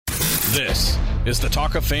This is the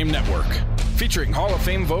Talk of Fame Network, featuring Hall of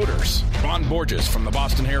Fame voters, Ron Borges from the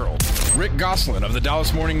Boston Herald, Rick Gosselin of the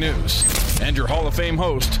Dallas Morning News, and your Hall of Fame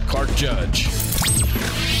host, Clark Judge.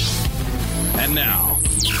 And now,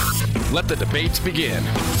 let the debates begin.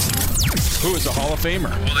 Who is a Hall of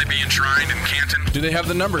Famer? Will they be enshrined in Canton? Do they have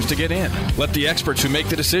the numbers to get in? Let the experts who make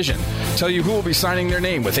the decision tell you who will be signing their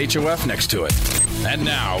name with HOF next to it. And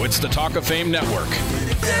now, it's the Talk of Fame Network.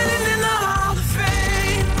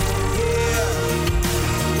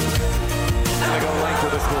 They go length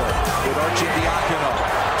of the court with Arcidiacono.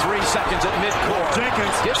 3 seconds at midcourt.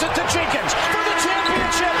 Jenkins gives it to Jenkins for the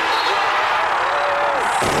championship.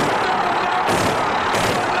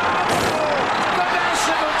 The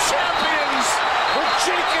national champions with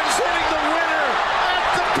Jenkins hitting the winner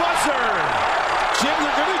at the buzzer. Jim,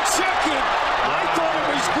 they're going to check it. I thought it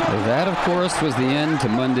was good. That, of course, was the end to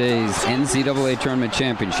Monday's NCAA Tournament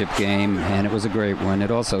Championship game, and it was a great one. It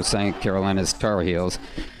also sank Carolina's Tar Heels.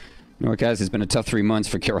 You know what, guys, it's been a tough 3 months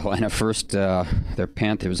for Carolina. First, their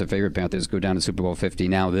Panthers, their favorite Panthers, go down to Super Bowl 50.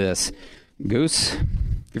 Now this. Goose,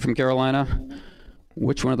 you're from Carolina.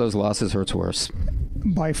 Which one of those losses hurts worse?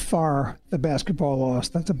 By far, the basketball loss.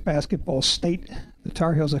 That's a basketball state. The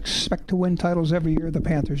Tar Heels expect to win titles every year. The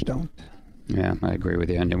Panthers don't. Yeah, I agree with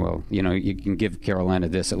you. And, well, you know, you can give Carolina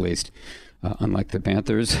this at least. Unlike the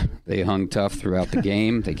Panthers, they hung tough throughout the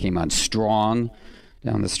game. They came on strong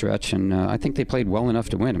down the stretch, and I think they played well enough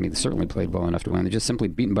to win. I mean, they certainly played well enough to win. They're just simply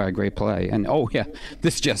beaten by a great play. And, oh, yeah,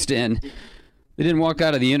 this just in. They didn't walk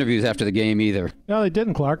out of the interviews after the game either. No, they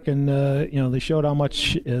didn't, Clark. And, they showed how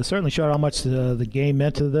much, certainly showed how much the game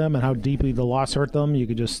meant to them and how deeply the loss hurt them. You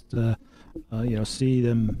could just, see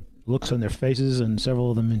them, looks on their faces, and several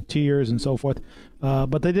of them in tears and so forth.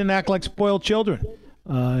 But they didn't act like spoiled children.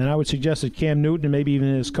 And I would suggest that Cam Newton and maybe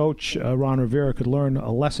even his coach, Ron Rivera, could learn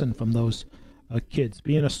a lesson from those kids.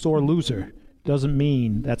 Being a sore loser doesn't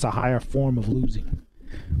mean that's a higher form of losing.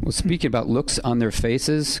 Well, speaking about looks on their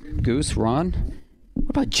faces, Goose, Ron,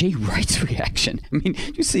 what about Jay Wright's reaction? I mean,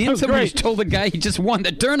 you see him? Somebody just told the guy he just won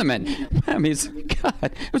the tournament. I mean,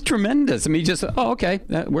 it was tremendous. I mean, he just, okay,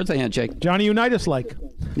 where's the handshake? Johnny Unitas-like.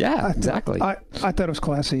 Yeah, exactly. I thought it was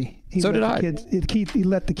classy. So did I. He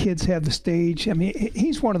let the kids have the stage. I mean,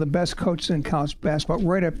 he's one of the best coaches in college basketball,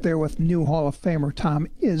 right up there with new Hall of Famer Tom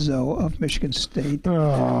Izzo of Michigan State.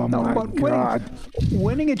 Oh, my God.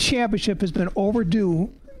 Winning a championship has been overdue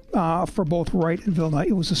for both Wright and Vilna.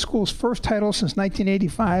 It was the school's first title since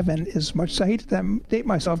 1985, and as much as I hate to date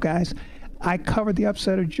myself, guys, I covered the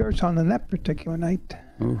upset of Georgetown on that particular night.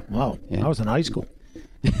 Ooh, wow. Yeah. I was in high school.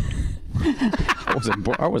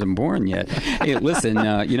 I wasn't born yet. Hey, listen,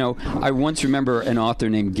 I once remember an author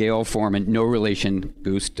named Gail Foreman, no relation,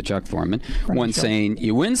 Goose, to Chuck Foreman, once saying,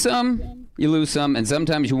 you win some, you lose some, and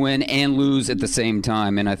sometimes you win and lose at the same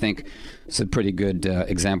time. And I think it's a pretty good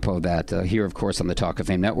example of that. Here, of course, on the Talk of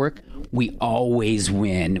Fame Network, we always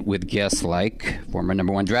win with guests like former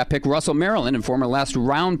number 1 draft pick Russell Maryland and former last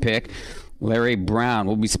round pick Larry Brown.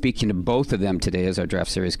 We'll be speaking to both of them today as our draft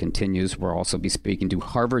series continues. We'll also be speaking to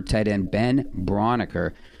Harvard tight end Ben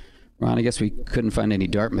Braunecker. Ron, I guess we couldn't find any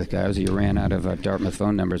Dartmouth guys. You ran out of Dartmouth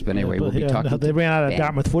phone numbers. But anyway, we'll be talking. They ran out of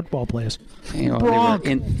Dartmouth football players. They were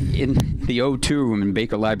in the O2 room in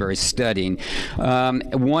Baker Library studying.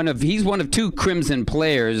 He's one of 2 Crimson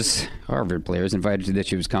players, Harvard players, invited to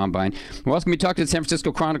this year's combine. We're also going to be talking to San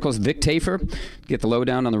Francisco Chronicles' Vic Tafur, get the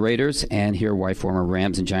lowdown on the Raiders, and hear why former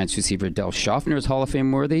Rams and Giants receiver Del Schaffner is Hall of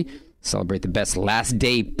Fame worthy. Celebrate the best last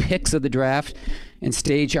day picks of the draft, and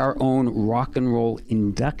stage our own rock and roll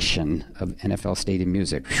induction of NFL Stadium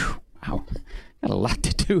music. Whew, wow. Got a lot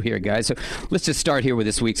to do here, guys. So let's just start here with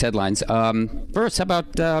this week's headlines. First, how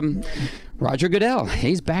about Roger Goodell?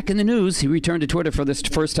 He's back in the news. He returned to Twitter for this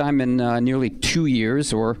first time in nearly 2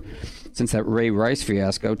 years, or since that Ray Rice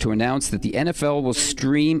fiasco, to announce that the NFL will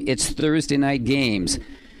stream its Thursday night games.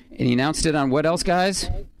 And he announced it on what else, guys?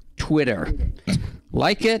 Twitter.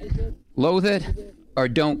 Like it, loathe it, or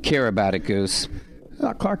don't care about it, Goose?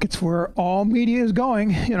 Clark, it's where all media is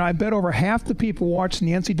going. I bet over half the people watching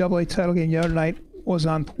the NCAA title game the other night was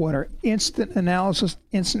on Twitter. Instant analysis,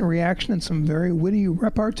 instant reaction, and some very witty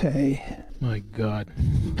repartee. My God.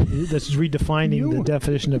 This is redefining the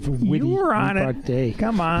definition of witty repartee. You were on it.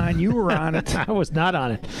 Come on, you were on it. I was not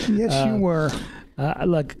on it. Yes, you were.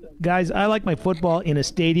 Look, guys, I like my football in a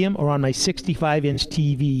stadium or on my 65-inch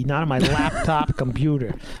TV, not on my laptop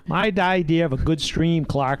computer. My idea of a good stream,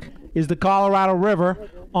 Clark, is the Colorado River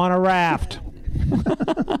on a raft.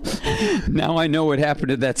 Now I know what happened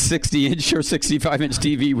to that 60-inch or 65-inch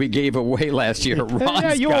TV we gave away last year.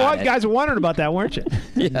 Yeah, you guys were wondering about that, weren't you?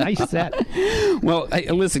 Yeah. Nice set. Well,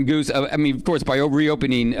 listen, Goose, I mean, of course, by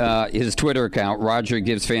reopening his Twitter account, Roger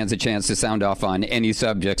gives fans a chance to sound off on any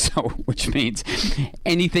subject, so which means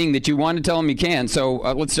anything that you want to tell them, you can. So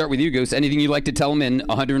let's start with you, Goose. Anything you'd like to tell them in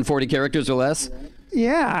 140 characters or less?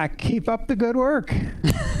 Yeah, keep up the good work.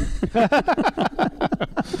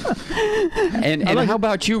 And how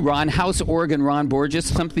about you, Ron? House Oregon Ron Borges,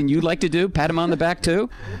 something you'd like to do? Pat him on the back, too?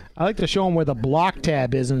 I like to show him where the block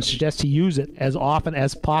tab is and suggest he use it as often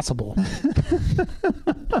as possible.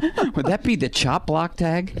 Would that be the chop block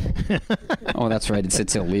tag? Oh, that's right.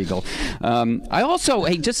 It's illegal. I also,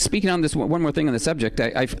 hey, just speaking on this, one more thing on the subject,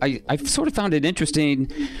 I've sort of found it interesting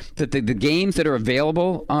that the games that are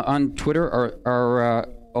available on Twitter are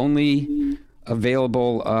only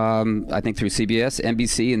available, I think, through CBS,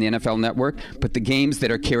 NBC, and the NFL Network. But the games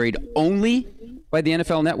that are carried only by the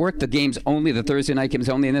NFL Network, the Thursday night games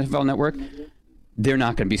only in the NFL Network, they're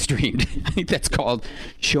not going to be streamed. I think that's called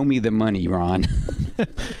 "Show Me the Money," Ron.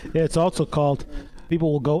 Yeah, it's also called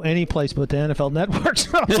people will go any place but the NFL Network.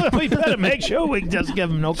 So we better make sure we just give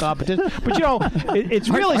them no competition. But it's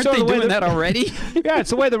really aren't sort they of the way doing that already? Yeah, it's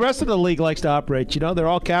the way the rest of the league likes to operate. They're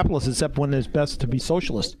all capitalists except when it's best to be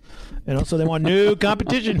socialist. So they want new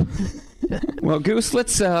competition. Well, Goose,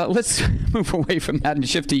 let's move away from that and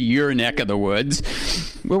shift to your neck of the woods,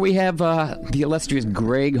 where we have the illustrious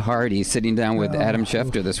Greg Hardy sitting down with Adam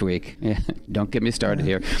Schefter this week. Yeah, don't get me started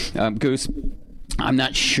here. Goose, I'm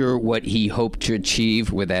not sure what he hoped to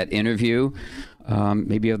achieve with that interview.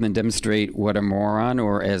 Maybe other than demonstrate what a moron,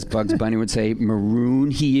 or as Bugs Bunny would say,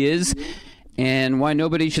 maroon he is, and why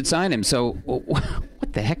nobody should sign him. So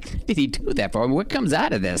what the heck did he do that for? What comes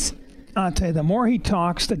out of this? I'll tell you, the more he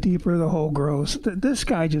talks, the deeper the hole grows. This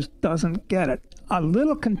guy just doesn't get it. A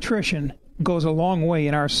little contrition goes a long way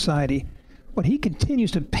in our society, but he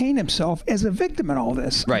continues to paint himself as a victim in all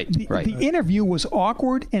this. Right. The interview was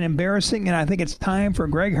awkward and embarrassing, and I think it's time for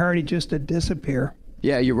Greg Hardy just to disappear.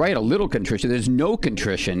 Yeah, you're right. A little contrition. There's no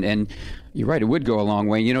contrition, and you're right. It would go a long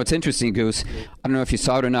way. It's interesting, Goose. I don't know if you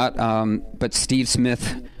saw it or not, but Steve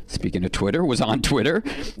Smith, speaking of Twitter, was on Twitter.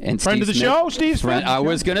 And friend of the show, Steve Smith. I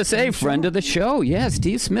was going to say friend of the show. Yeah,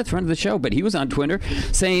 Steve Smith, friend of the show. But he was on Twitter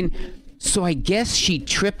saying, so I guess she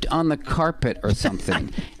tripped on the carpet or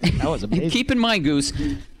something. That was amazing. And keep in mind, Goose,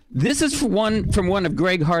 this is from one of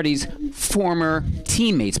Greg Hardy's former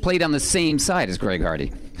teammates, played on the same side as Greg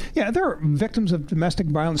Hardy. Yeah, there are victims of domestic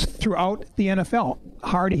violence throughout the NFL.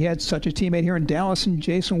 Hardy had such a teammate here in Dallas and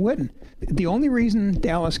Jason Witten. The only reason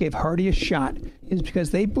Dallas gave Hardy a shot is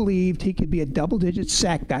because they believed he could be a double-digit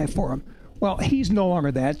sack guy for them. Well, he's no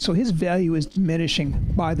longer that, so his value is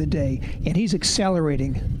diminishing by the day, and he's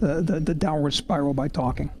accelerating the downward spiral by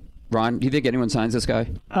talking. Ron, do you think anyone signs this guy?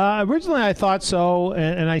 Originally, I thought so,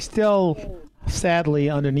 and I still, sadly,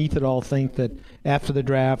 underneath it all, think that after the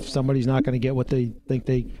draft, somebody's not going to get what they think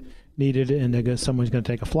they needed, and someone's going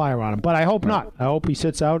to take a flyer on him. But I hope not. I hope he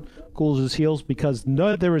sits out, cools his heels, because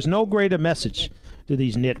there is no greater message to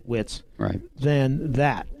these nitwits than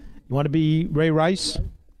that. You want to be Ray Rice?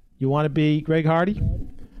 You want to be Greg Hardy?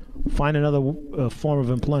 Find another form of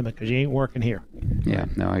employment, because you ain't working here. Yeah,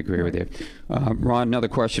 no, I agree with you. Ron, another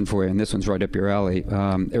question for you, and this one's right up your alley.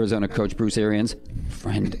 Arizona coach Bruce Arians,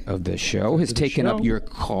 friend of the show, has taken up your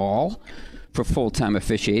call for full-time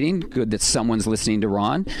officiating. Good that someone's listening to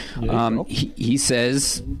Ron. He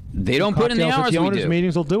says they don't put in the hours we do. The owners'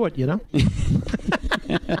 meetings will do it, You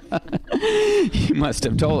must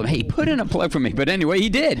have told him, hey, put in a plug for me. But anyway, he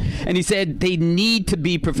did. And he said they need to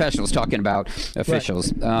be professionals, talking about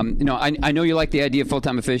officials. Right. I know you like the idea of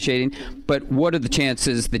full-time officiating, but what are the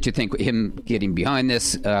chances that you think him getting behind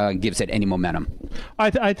this gives it any momentum?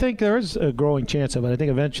 I think there is a growing chance of it. I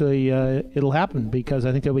think eventually it'll happen, because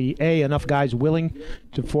I think there'll be, enough guys willing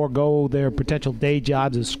to forego their potential day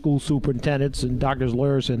jobs as school superintendents and doctors,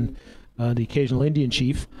 lawyers, and the occasional Indian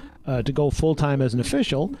chief to go full-time as an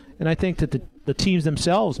official. And I think that the teams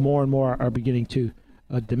themselves more and more are beginning to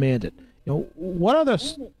demand it. What other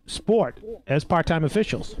sport has part-time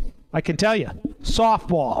officials? I can tell you,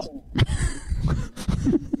 softball.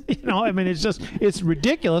 It's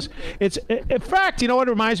ridiculous. It's, in fact, what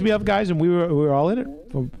it reminds me of, guys, and we were all in it,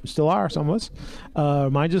 or still are, some of us,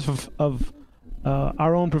 reminds us of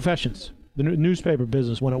our own professions, the newspaper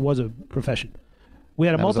business when it was a profession. We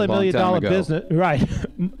had a multi-million-dollar business, right?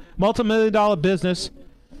 Multi-million-dollar business,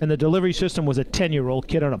 and the delivery system was a 10-year-old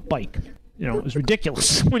kid on a bike. It was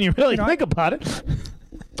ridiculous when you really think about it.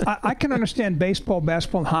 I can understand baseball,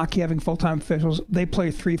 basketball, and hockey having full-time officials. They play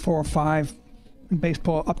 3, 4, 5 in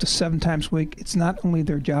baseball up to 7 times a week. It's not only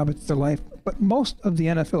their job, it's their life. But most of the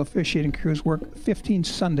NFL officiating crews work 15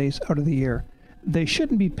 Sundays out of the year. They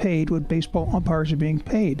shouldn't be paid what baseball umpires are being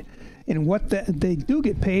paid. And what they do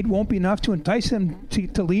get paid won't be enough to entice them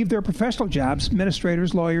to leave their professional jobs,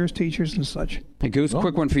 administrators, lawyers, teachers, and such. Hey, Goose,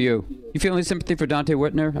 quick one for you. You feel any sympathy for Dante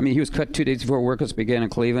Whitner? I mean, he was cut 2 days before workouts began in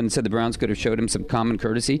Cleveland and said the Browns could have showed him some common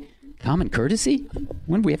courtesy. Common courtesy?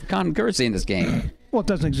 When do we have common courtesy in this game? Well, it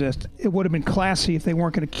doesn't exist. It would have been classy if they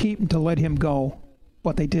weren't going to keep him to let him go,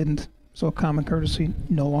 but they didn't. So common courtesy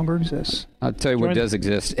no longer exists. I'll tell you what does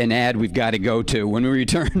exist. An ad we've got to go to. When we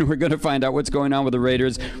return, we're going to find out what's going on with the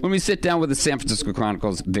Raiders when we sit down with the San Francisco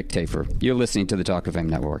Chronicle's Vic Tafur. You're listening to the Talk of Fame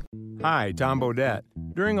Network. Hi, Tom Bodette.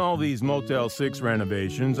 During all these Motel 6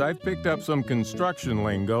 renovations, I've picked up some construction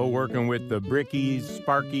lingo working with the brickies,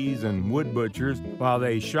 sparkies, and wood butchers while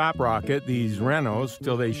they shop rocket these renos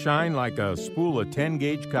till they shine like a spool of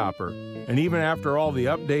 10-gauge copper. And even after all the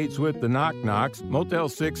updates with the knock-knocks, Motel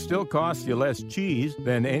 6 still costs you less cheese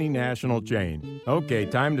than any national chain. Okay,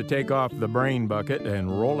 time to take off the brain bucket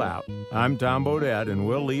and roll out. I'm Tom Bodette, and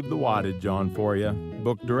we'll leave the wattage on for you.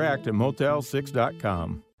 Book direct at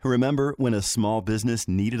motel6.com. Remember when a small business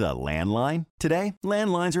needed a landline? Today,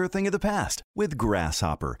 landlines are a thing of the past with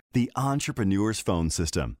Grasshopper, the entrepreneur's phone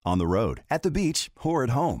system. On the road, at the beach, or at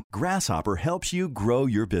home, Grasshopper helps you grow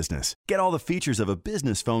your business. Get all the features of a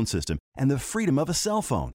business phone system and the freedom of a cell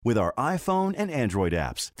phone with our iPhone and Android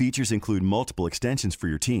apps. Features include multiple extensions for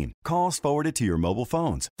your team, calls forwarded to your mobile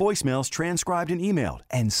phones, voicemails transcribed and emailed,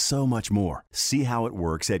 and so much more. See how it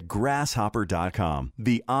works at grasshopper.com,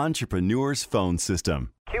 the entrepreneur's phone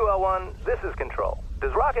system. QL1, this is Control.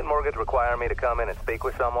 Does Rocket Mortgage require me to come in and speak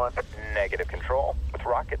with someone? Negative, Control. With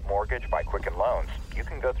Rocket Mortgage by Quicken Loans, you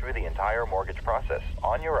can go through the entire mortgage process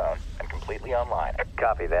on your own and completely online.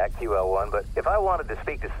 Copy that, QL1, but if I wanted to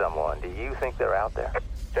speak to someone, do you think they're out there?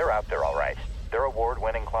 They're out there, all right. Their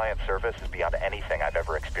award-winning client service is beyond anything I've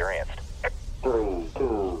ever experienced. 3,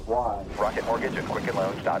 2, 1. Rocket Mortgage at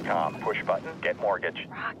QuickenLoans.com. Push button, get mortgage.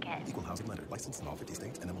 Rocket. Equal housing lender. Licensed in all 50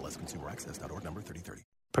 states. NMLS Consumer Access.org number 3030.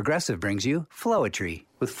 Progressive brings you Flowetry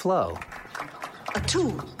with Flow. A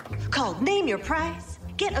tool called Name Your Price.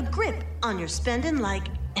 Get a grip on your spending like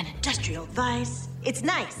an industrial vice. It's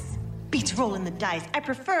nice. Beats rolling the dice. I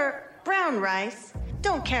prefer brown rice.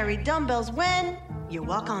 Don't carry dumbbells when you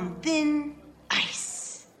walk on thin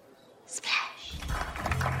ice. Splash.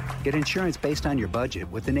 Get insurance based on your budget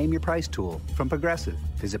with the Name Your Price tool from Progressive.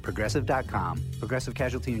 Visit Progressive.com. Progressive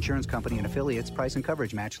Casualty Insurance Company and Affiliates. Price and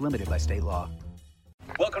coverage match limited by state law.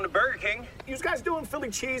 Welcome to Burger King. You guys doing Philly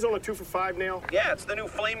cheese on a 2 for $5 now? Yeah, it's the new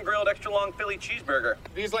flame-grilled extra-long Philly cheeseburger.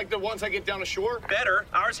 These like the ones I get down the shore? Better.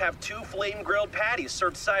 Ours have 2 flame-grilled patties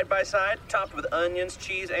served side by side, topped with onions,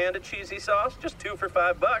 cheese, and a cheesy sauce. Just 2 for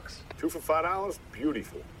 $5. 2 for $5?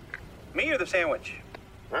 Beautiful. Me or the sandwich?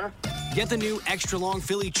 Huh? Get the new extra-long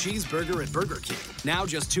Philly cheeseburger at Burger King. Now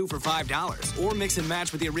just 2 for $5. Or mix and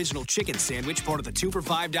match with the original chicken sandwich, part of the 2 for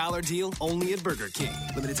 $5 deal, only at Burger King.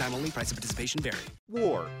 Limited time only. Price of participation vary.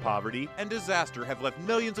 War, poverty, and disaster have left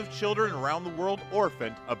millions of children around the world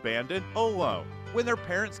orphaned, abandoned, alone. When their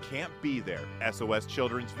parents can't be there, SOS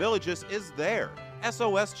Children's Villages is there.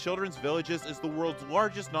 SOS Children's Villages is the world's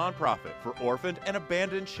largest nonprofit for orphaned and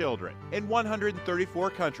abandoned children. In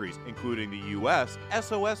 134 countries, including the U.S.,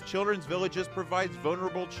 SOS Children's Villages provides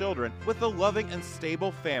vulnerable children with a loving and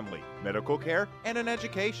stable family, medical care, and an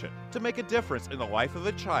education. To make a difference in the life of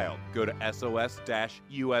a child, go to sos-usa.org.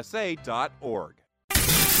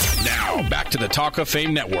 Now, back to the Talk of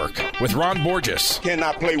Fame Network with Ron Borges.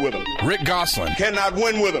 Cannot play with him. Rick Gosselin. Cannot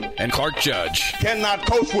win with him. And Clark Judge. Cannot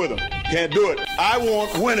coach with him. Can't do it. I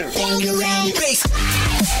want winners. Well,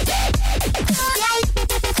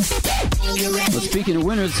 speaking of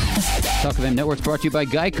winners, Talk of Fame Network is brought to you by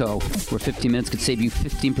Geico, where 15 minutes could save you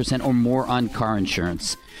 15% or more on car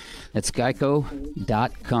insurance. That's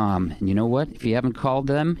geico.com. And you know what? If you haven't called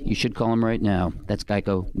them, you should call them right now. That's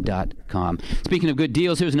geico.com. Speaking of good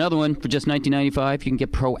deals, here's another one. For just $19.95, you can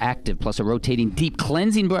get Proactive plus a rotating deep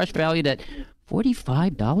cleansing brush valued at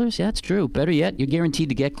 $45. Yeah, that's true. Better yet, you're guaranteed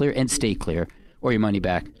to get clear and stay clear, or your money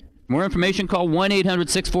back. More information, call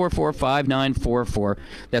 1-800-644-5944.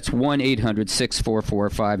 That's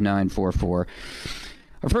 1-800-644-5944.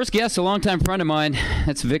 Our first guest, a longtime friend of mine,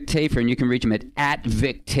 that's Vic Tafur, and you can reach him at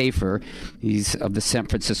Vic Tafur. He's of the San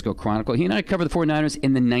Francisco Chronicle. He and I covered the 49ers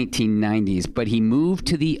in the 1990s, but he moved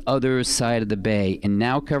to the other side of the bay and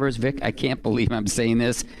now covers, Vic, I can't believe I'm saying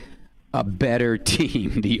this, a better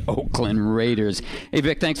team, the Oakland Raiders. Hey,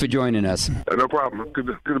 Vic, thanks for joining us. No problem. Good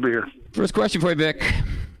to be here. First question for you, Vic.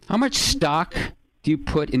 How much stock do you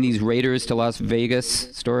put in these Raiders to Las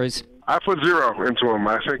Vegas stories? I put 0 into them.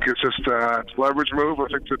 I think it's just a leverage move. I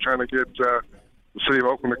think they're trying to get the city of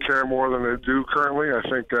Oakland to care more than they do currently. I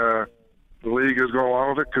think the league is going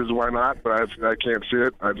along with it because why not? But I can't see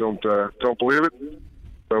it. I don't believe it.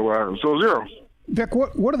 So 0. Vic,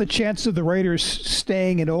 what are the chances of the Raiders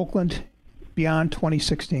staying in Oakland beyond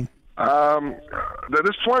 2016? At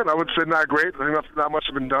this point, I would say not great. I think not much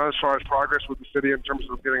has been done as far as progress with the city in terms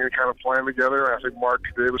of getting any kind of plan together. I think Mark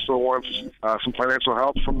Davis still wants some financial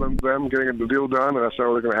help from them getting the deal done, and that's not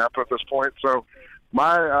really going to happen at this point. So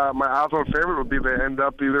my odds-on favorite would be they end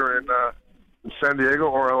up either in San Diego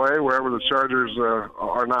or LA, wherever the Chargers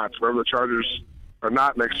are not. Wherever the Chargers are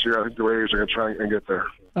not next year, I think the Raiders are going to try and get there.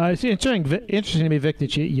 It's interesting to me, Vic,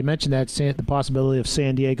 that you mentioned that the possibility of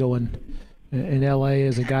San Diego and L.A.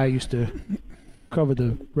 as a guy who used to cover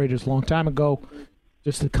the Raiders a long time ago.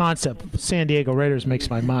 Just the concept of San Diego Raiders makes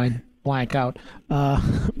my mind blank out.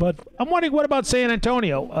 But I'm wondering, what about San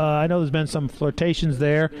Antonio? I know there's been some flirtations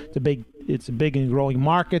there. It's a big and growing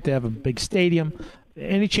market. They have a big stadium.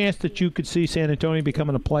 Any chance that you could see San Antonio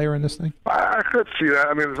becoming a player in this thing? I could see that.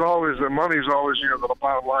 I mean, there's always the money's always the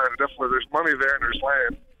bottom line. Definitely, there's money there and there's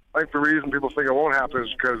land. I think the reason people think it won't happen is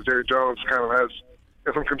because Jerry Jones kind of has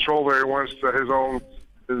some control there. He wants his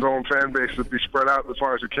own fan base to be spread out as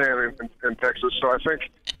far as he can in Texas. So I think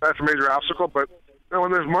that's a major obstacle. But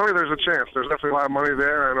when there's money, there's a chance. There's definitely a lot of money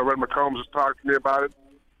there. I know Red McCombs has talked to me about it.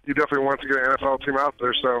 He definitely wants to get an NFL team out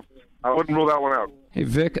there. So I wouldn't rule that one out. Hey,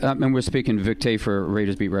 Vic, and we're speaking to Vic Tafur,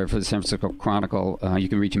 Raiders beat writer for the San Francisco Chronicle. You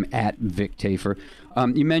can reach him at Vic Tafur.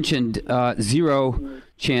 You mentioned 0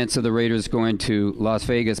 chance of the Raiders going to Las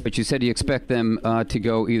Vegas, but you said you expect them to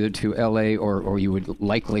go either to L.A. or you would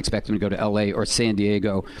likely expect them to go to L.A. or San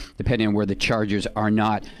Diego, depending on where the Chargers are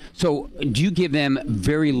not. So do you give them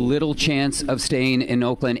very little chance of staying in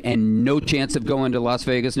Oakland and no chance of going to Las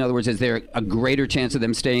Vegas? In other words, is there a greater chance of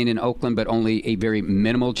them staying in Oakland but only a very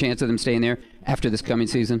minimal chance of them staying there after this coming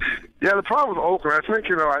season? Yeah, the problem with Oakland, I think,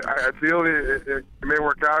 ideally it may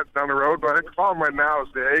work out down the road, but I think the problem right now is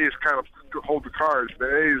the A's kind of hold the cards. The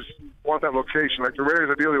A's want that location. Like the Raiders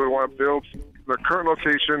ideally would want to build their current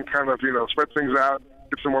location, kind of, spread things out,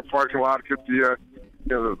 get some more parking lot, get the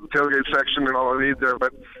tailgate section and all they need there.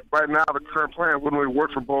 But right now the current plan wouldn't really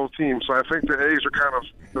work for both teams. So I think the A's are kind of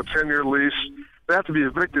the 10-year lease. They have to be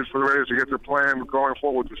evicted for the Raiders to get their plan going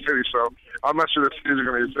forward with the city. So I'm not sure the cities are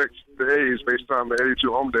going to evict the A's based on the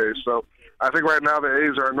 82 home days. So I think right now the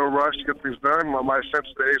A's are in no rush to get things done. My sense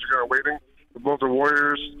is the A's are kind of waiting for both the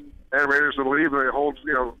Warriors and Raiders to leave, and they hold,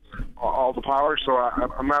 all the power. So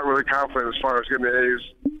I'm not really confident as far as getting the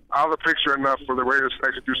A's out of the picture enough for the Raiders to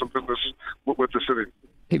actually do some business with the city.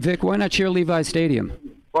 Hey, Vic, why not share Levi Stadium?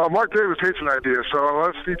 Well, Mark Davis hates an idea, so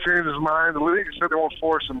unless he changes his mind, the league said they won't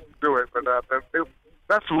force him to do it. But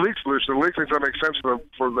that's the league solution. The league thinks that makes sense for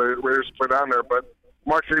the Raiders to play down there. But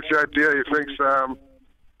Mark hates the idea. He thinks,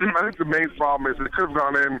 I think the main problem is they could have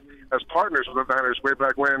gone in as partners with the Niners way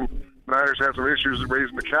back when the Niners had some issues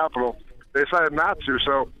raising the capital. They decided not to.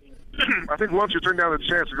 So I think once you turn down the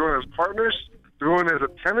chance to go in as partners, to go in as a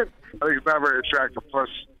tenant, I think it's not very attractive. Plus,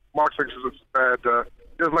 Mark thinks it's bad.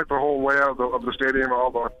 He doesn't like the whole layout of the stadium,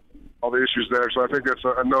 all the issues there. So I think that's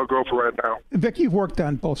a no-go for right now. Vic, you've worked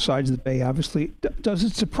on both sides of the Bay, obviously. Does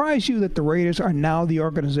it surprise you that the Raiders are now the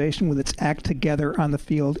organization with its act together on the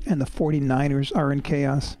field and the 49ers are in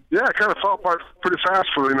chaos? Yeah, it kind of fell apart pretty fast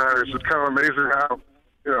for the Niners. It's kind of amazing how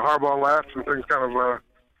Harbaugh left and things kind of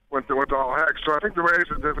went to all heck. So I think the Raiders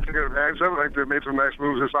have definitely taken advantage of it. I think they've made some nice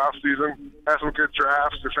moves this offseason, had some good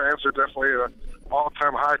drafts. The fans are definitely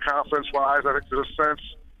all-time high confidence-wise. I think there's a sense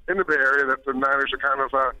in the Bay Area that the Niners are kind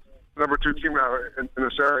of number 2 team now in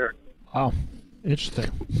this area. Wow.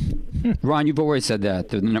 Interesting. Ron, you've always said that.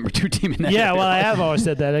 They're the number 2 team in that area. Yeah, well, I have always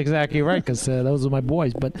said that. Exactly right, because those are my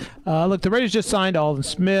boys. But, look, the Raiders just signed Aldon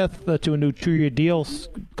Smith to a new 2-year deal.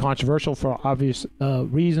 Controversial for obvious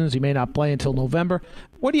reasons. He may not play until November.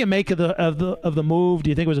 What do you make of the move? Do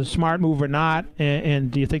you think it was a smart move or not? And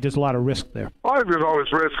do you think there's a lot of risk there? Well, I think there's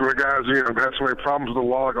always risk when guys had so many problems with the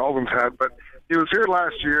law like Aldon's had. But he was here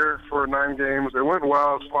last year for 9 games. It went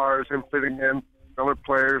well as far as him fitting in other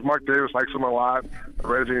players. Mark Davis likes him a lot.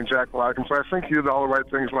 Reggie and Jack like him. So I think he did all the right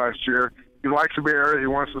things last year. He likes the Bay Area. He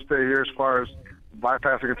wants to stay here as far as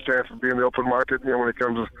bypassing his chance of being in the open market, when it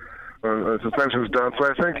comes to suspension's done.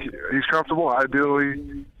 So I think he's comfortable.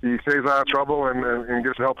 Ideally, he stays out of trouble and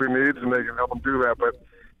gets the help he needs, and they can help him do that. But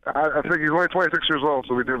I think he's only 26 years old,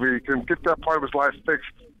 so if he can get that part of his life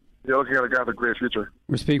fixed, you're looking at a guy with a great future.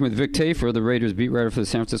 We're speaking with Vic Tafur, the Raiders beat writer for the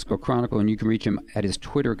San Francisco Chronicle, and you can reach him at his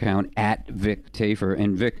Twitter account, at Vic Tafur.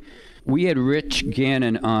 And Vic, we had Rich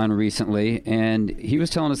Gannon on recently, and he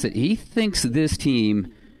was telling us that he thinks this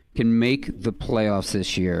team can make the playoffs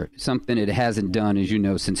this year, something it hasn't done, as you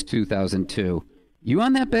know, since 2002. You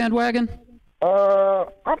on that bandwagon?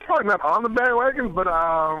 I'm probably not on the bandwagon, but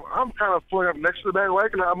I'm kind of pulling up next to the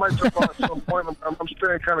bandwagon. I might jump on at some point. I'm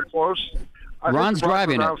staying kind of close. Ron's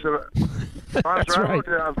driving it. Ron's driving it.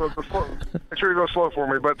 Yeah, make sure you go slow for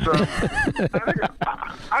me. But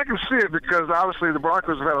I can see it because obviously the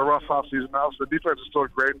Broncos have had a rough offseason now, so the defense is still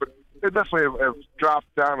great, but they definitely have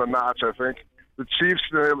dropped down a notch, I think. The Chiefs,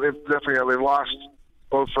 they've lost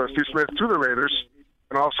both Steve Smith to the Raiders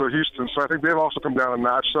and also Houston, so I think they've also come down a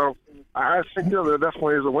notch. So I think there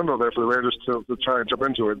definitely is a window there for the Raiders to try and jump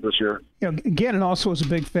into it this year. Gannon also was a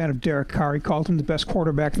big fan of Derek Carr. He called him the best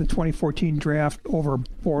quarterback in the 2014 draft over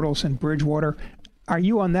Bortles and Bridgewater. Are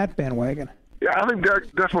you on that bandwagon? Yeah, I think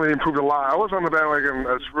Derek definitely improved a lot. I was on the bandwagon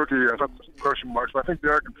as rookie. I thought there was question marks, but I think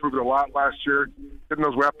Derek improved a lot last year. Getting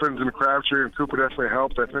those weapons and Crabtree and Cooper definitely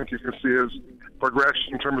helped. I think you can see his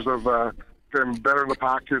progression in terms of getting better in the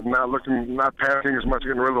pocket, not panicking as much,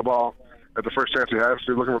 getting rid of the ball at the first chance he has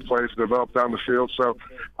to, looking for plays to develop down the field. So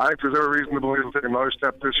I think there's every reason to believe he'll take another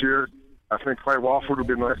step this year. I think Clay Walford would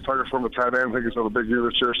be a nice target for him, the tight end. I think he's had a big year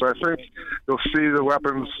this year. So I think you'll see the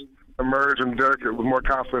weapons emerge, and Derek, with more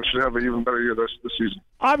confidence, should have an even better year this season.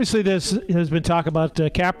 Obviously, there's been talk about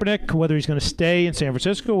Kaepernick, whether he's going to stay in San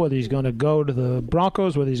Francisco, whether he's going to go to the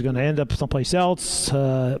Broncos, whether he's going to end up someplace else.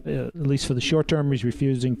 At least for the short term, he's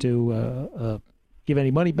refusing to give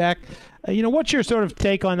any money back. What's your sort of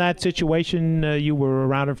take on that situation? You were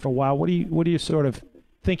around it for a while. What do you sort of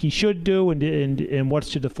think he should do, and what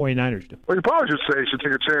should the 49ers do? Well, you probably should say he should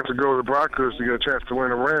take a chance to go to the Broncos to get a chance to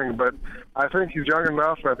win a ring, but I think he's young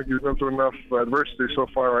enough, and I think he's been through enough adversity so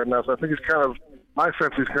far right now, so I think he's kind of, my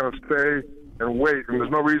sense, he's going to stay and wait, and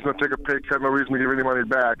there's no reason to take a pay cut, no reason to give any money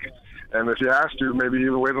back. And if he has to, maybe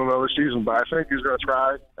even wait another season. But I think he's going to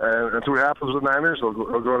try. And see what happens with the Niners. He'll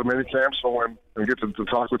go to mini camps and get to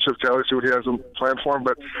talk with Chip Kelly, see what he has planned for him.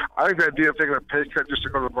 But I think the idea of taking a pay cut just to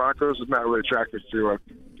go to the Broncos is not really attractive to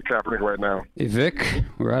Kaepernick right now. Hey, Vic,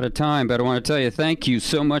 we're out of time, but I want to tell you thank you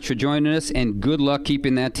so much for joining us, and good luck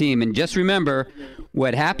keeping that team. And just remember,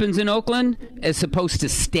 what happens in Oakland is supposed to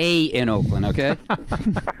stay in Oakland, okay? I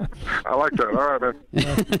like that. All right, man.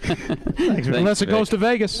 Thanks, unless it goes to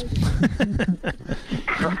Vegas.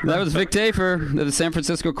 That was Vic Tafur of the San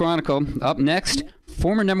Francisco Chronicle. Up next,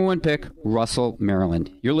 former number one pick, Russell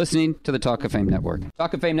Maryland. You're listening to the Talk of Fame Network.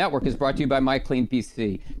 Talk of Fame Network is brought to you by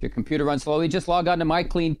MyCleanPC. If your computer runs slowly, just log on to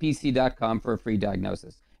mycleanpc.com for a free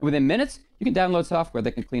diagnosis. And within minutes, you can download software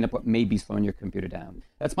that can clean up what may be slowing your computer down.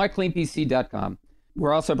 That's mycleanpc.com.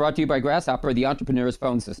 We're also brought to you by Grasshopper, the entrepreneur's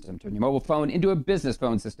phone system. Turn your mobile phone into a business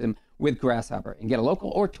phone system with Grasshopper and get a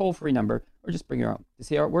local or toll-free number, or just bring your own. To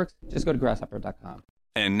see how it works, just go to grasshopper.com.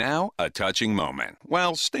 And now, a touching moment.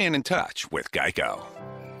 Well, staying in touch with Geico.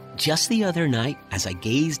 Just the other night, as I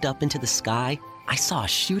gazed up into the sky, I saw a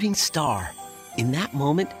shooting star. In that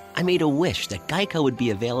moment, I made a wish that Geico would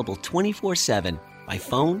be available 24/7, by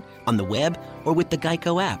phone, on the web, or with the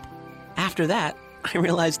Geico app. After that, I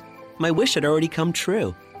realized my wish had already come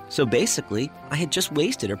true. So basically, I had just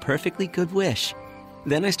wasted a perfectly good wish.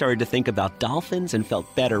 Then I started to think about dolphins and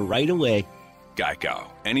felt better right away. Geico.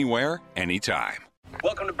 Anywhere, anytime.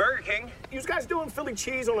 Welcome to Burger King. You guys doing Philly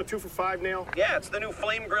cheese on a 2 for $5 now? Yeah, it's the new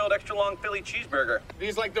flame-grilled extra-long Philly cheeseburger.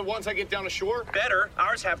 These like the ones I get down the shore? Better.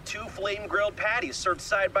 Ours have 2 flame-grilled patties served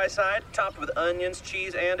side by side, topped with onions,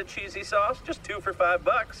 cheese, and a cheesy sauce. Just 2 for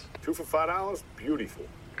 $5. 2 for $5? Beautiful.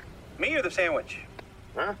 Me or the sandwich?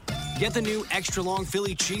 Huh? Get the new extra-long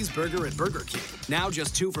Philly cheeseburger at Burger King. Now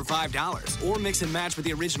just 2 for $5. Or mix and match with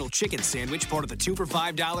the original chicken sandwich, part of the 2 for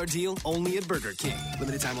 $5 deal, only at Burger King.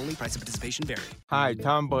 Limited time only. Price of participation vary. Hi,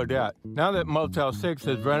 Tom Bodette. Now that Motel 6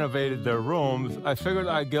 has renovated their rooms, I figured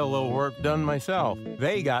I'd get a little work done myself.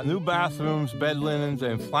 They got new bathrooms, bed linens,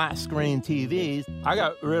 and flat-screen TVs. I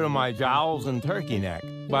got rid of my jowls and turkey neck.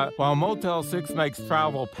 But while Motel 6 makes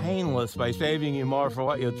travel painless by saving you more for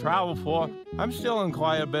what you travel for, I'm still in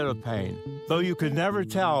quite a bit of pain. Though you could never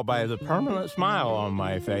tell by the permanent smile on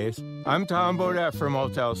my face, I'm Tom Bodette from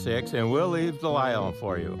Motel 6, and we'll leave the island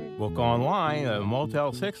for you. Book online at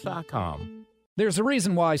motel6.com. There's a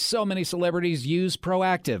reason why so many celebrities use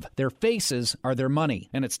Proactive. Their faces are their money.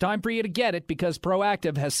 And it's time for you to get it because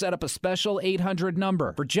Proactive has set up a special 800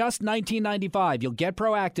 number. For just $19.95, you'll get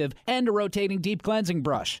Proactive and a rotating deep cleansing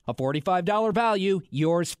brush. A $45 value,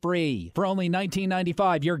 yours free. For only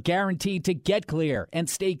 $19.95, you're guaranteed to get clear and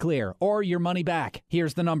stay clear or your money back.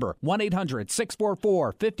 Here's the number,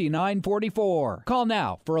 1-800-644-5944. Call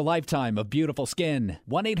now for a lifetime of beautiful skin.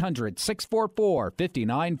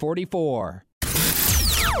 1-800-644-5944.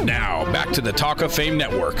 Now, back to the Talk of Fame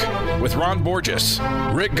Network with Ron Borges,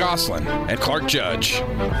 Rick Gosselin, and Clark Judge.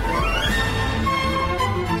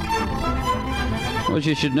 Well, as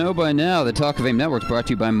you should know by now, the Talk of Fame Network is brought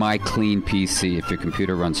to you by MyCleanPC. If your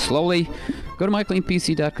computer runs slowly, go to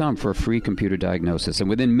mycleanpc.com for a free computer diagnosis. And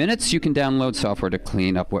within minutes, you can download software to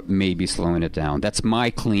clean up what may be slowing it down. That's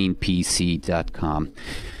mycleanpc.com.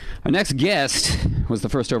 Our next guest was the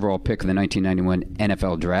first overall pick of the 1991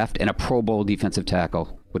 NFL Draft and a Pro Bowl defensive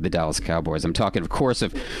tackle with the Dallas Cowboys. I'm talking, of course,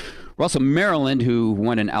 of Russell Maryland, who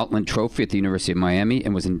won an Outland Trophy at the University of Miami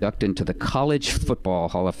and was inducted into the College Football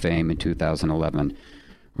Hall of Fame in 2011.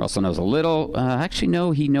 Russell knows a little. Actually,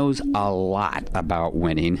 no, he knows a lot about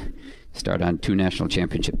winning. Started on 2 national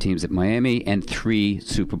championship teams at Miami and 3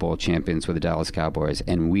 Super Bowl champions with the Dallas Cowboys.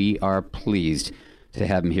 And we are pleased to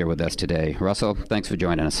have him here with us today. Russell, thanks for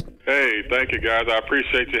joining us. Hey, thank you, guys. I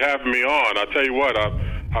appreciate you having me on. I tell you what, I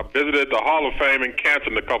visited the Hall of Fame in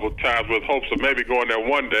Canton a couple of times with hopes of maybe going there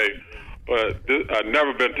one day, but I've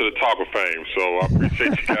never been to the Talk of Fame, so I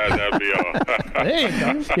appreciate you guys having me on. There you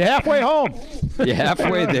go. You're halfway home. You're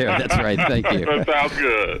halfway there. That's right. Thank you. That sounds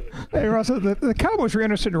good. Hey, Russell, the Cowboys were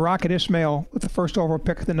interested in Rocket Ismail with the first overall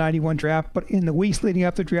pick of the 91 draft, but in the weeks leading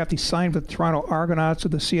up to the draft, he signed with the Toronto Argonauts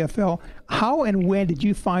of the CFL. How and when did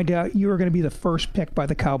you find out you were going to be the first pick by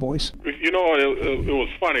the Cowboys? You know, it was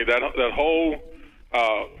funny. That whole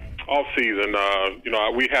off season,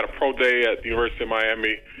 we had a pro day at the University of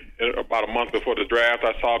Miami about a month before the draft.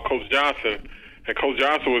 I saw Coach Johnson, and Coach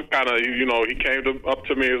Johnson was kind of, he came up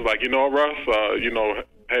to me and was like, Russ,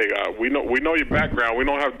 hey, we know your background. We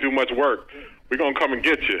don't have to do much work. We're going to come and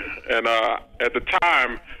get you. And at the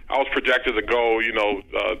time, I was projected to go,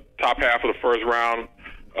 top half of the first round,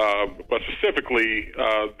 but specifically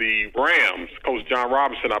the Rams. Coach John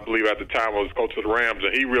Robinson, I believe at the time, was coach of the Rams,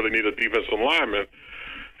 and he really needed a defensive lineman.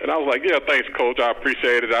 And I was like, yeah, thanks, Coach. I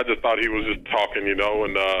appreciate it. I just thought he was just talking, and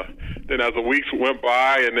then as the weeks went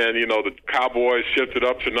by, and then, the Cowboys shifted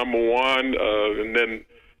up to number 1, and then,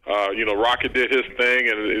 Rocket did his thing,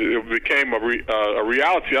 and it became a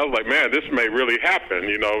reality. I was like, man, this may really happen,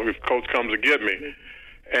 if Coach comes to get me.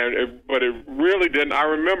 But it really didn't. I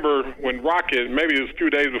remember when Rocket, maybe it was a few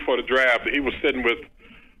days before the draft, he was sitting with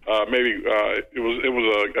it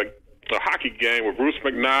was a hockey game with Bruce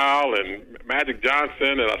McNall and Magic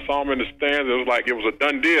Johnson, and I saw him in the stands. It was like it was a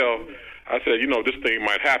done deal. I said, this thing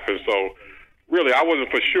might happen. So really, I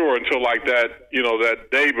wasn't for sure until like that,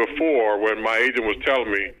 that day before when my agent was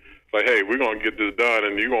telling me, like, hey, we're going to get this done,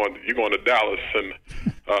 and you're going to Dallas. And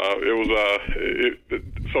so it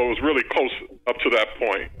was really close up to that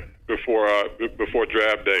point before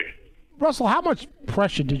draft day. Russell, how much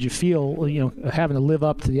pressure did you feel, having to live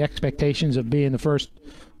up to the expectations of being the first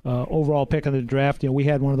overall pick of the draft? We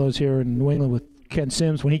had one of those here in New England with Ken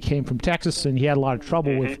Sims when he came from Texas, and he had a lot of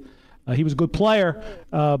trouble with. He was a good player,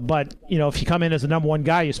 but if you come in as the number 1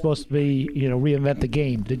 guy, you're supposed to be, reinvent the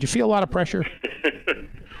game. Did you feel a lot of pressure?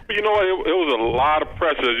 It was a lot of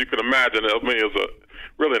pressure, as you can imagine. I mean, it was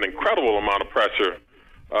really an incredible amount of pressure.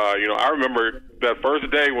 I remember that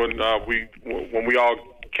first day when we all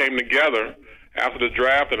came together after the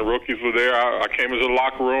draft and the rookies were there. I came into the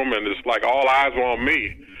locker room, and it's like all eyes were on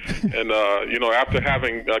me. And, after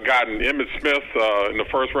having gotten Emmitt Smith in the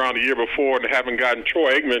first round the year before and having gotten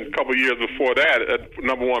Troy Aikman a couple years before that at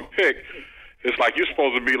number 1 pick, it's like you're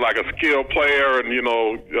supposed to be like a skilled player and,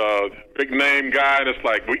 big name guy, and it's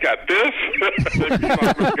like, we got this?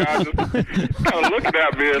 The guys just kind of looking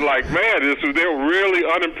at me and like, man, they were really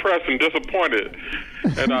unimpressed and disappointed.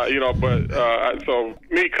 And, so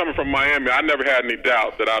me coming from Miami, I never had any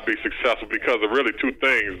doubt that I'd be successful because of really 2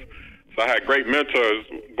 things. So I had great mentors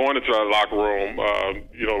going into that locker room,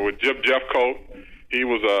 with Jim Jeffcoat. He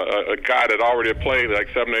was a guy that already had played like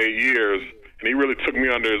 7 or 8 years, and he really took me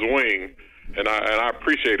under his wing. And I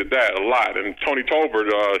appreciated that a lot. And Tony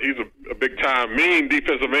Tolbert, he's a big-time, mean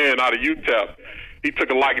defensive end out of UTEP. He took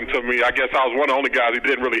a liking to me. I guess I was one of the only guys he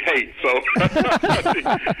didn't really hate. So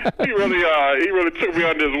he really took me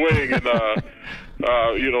under his wing. And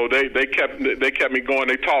they kept me going.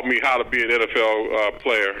 They taught me how to be an NFL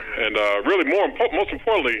player. And really, most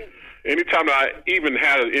importantly, anytime that I even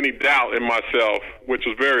had any doubt in myself, which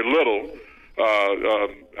was very little,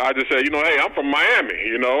 I just said, hey, I'm from Miami.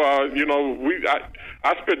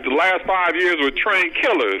 I spent the last 5 years with trained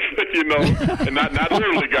killers, and not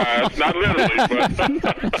literally, guys, not literally, but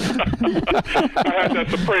I had that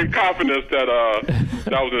supreme confidence that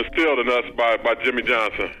was instilled in us by Jimmy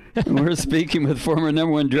Johnson. We're speaking with former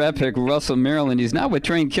 #1 draft pick Russell Maryland. He's not with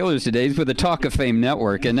Trained Killers today. He's with the Talk of Fame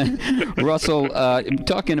Network. And Russell,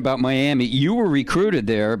 talking about Miami, you were recruited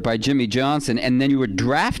there by Jimmy Johnson, and then you were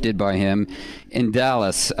drafted by him in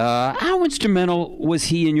Dallas. How instrumental was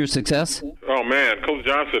he in your success? Oh, man, Coach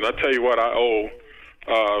Johnson, I tell you what, I owe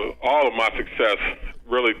all of my success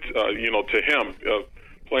really, to him,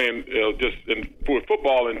 playing just in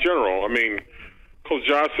football in general. I mean, Coach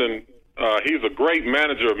Johnson, he's a great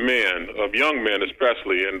manager of men, of young men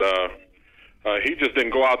especially, and he just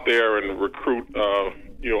didn't go out there and recruit,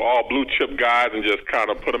 all blue-chip guys and just kind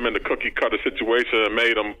of put them in the cookie-cutter situation and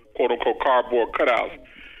made them, quote-unquote, cardboard cutouts.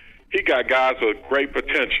 He got guys with great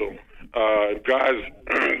potential, guys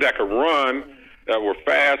that could run, that were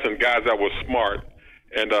fast, and guys that were smart.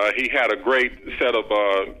 And he had a great set of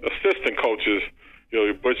assistant coaches,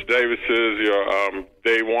 your Butch Davises, your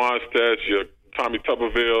Dave Wanstead, your Tommy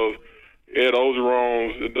Tuberville, Ed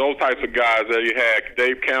Ogerones, those types of guys that he had,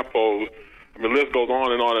 Dave Campos. I mean, the list goes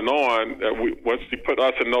on and on and on. Once he put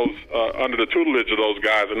us in those under the tutelage of those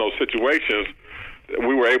guys in those situations,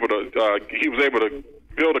 we were able to. He was able to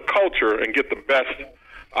build a culture and get the best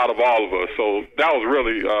out of all of us. So that was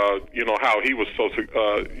really, how he was so,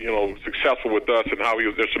 successful with us and how he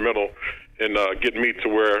was instrumental in getting me to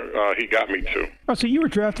where he got me to. Oh, so you were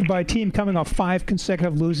drafted by a team coming off 5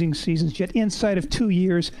 consecutive losing seasons, yet inside of 2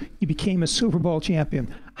 years, you became a Super Bowl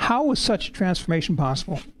champion. How was such a transformation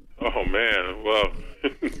possible? Oh, man. Well,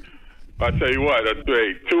 I tell you what, 2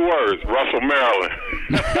 words, Russell Maryland.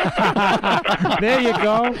 There you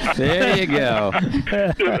go. There you go.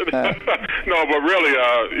 No, but really,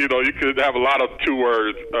 you could have a lot of 2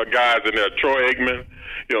 words guys in there. Troy Aikman,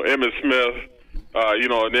 Emmitt Smith,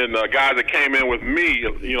 and then guys that came in with me,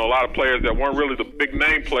 a lot of players that weren't really the big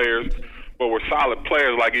name players, but were solid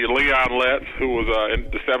players like Leon Letts, who was in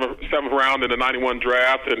the seventh round in the '91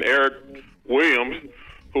 draft, and Eric Williams,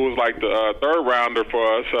 who was like the third rounder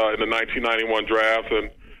for us in the 1991 draft. And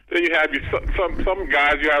then you have some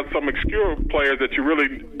guys, you have some obscure players that you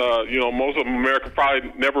really, most of America probably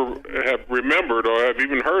never have remembered or have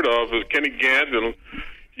even heard of, is Kenny Gant and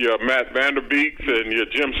your Matt Vanderbeeks and your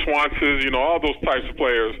Jim Swanses. All those types of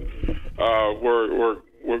players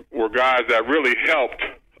were guys that really helped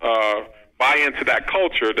buy into that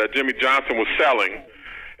culture that Jimmy Johnson was selling.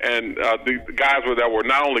 And the guys that were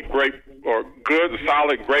not only great or good,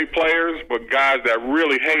 solid, great players, but guys that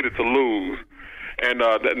really hated to lose. And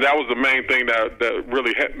that was the main thing that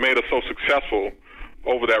really made us so successful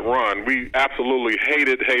over that run. We absolutely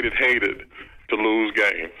hated to lose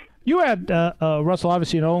games. You had, Russell,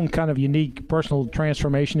 obviously your own kind of unique personal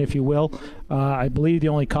transformation, if you will. I believe the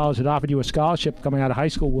only college that offered you a scholarship coming out of high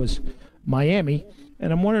school was Miami.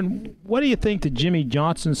 And I'm wondering, what do you think that Jimmy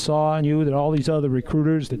Johnson saw in you that all these other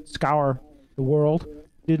recruiters that scour the world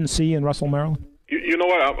didn't see in Russell Maryland? You know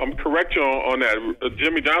what? I'm correct you on that.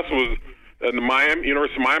 Jimmy Johnson was in the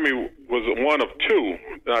University of Miami was one of 2.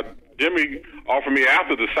 Jimmy offered me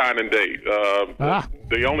after the signing date.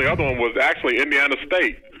 The only other one was actually Indiana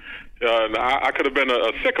State. I could have been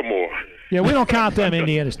a Sycamore. Yeah, we don't count them,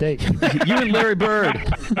 Indiana State. You and Larry Bird.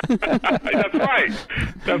 That's right.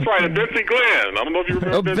 And Vincy Glenn. I don't know if you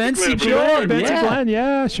remember Vincy Glenn. Sure, Vincy Glenn.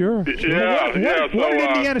 Yeah, sure. Yeah. What did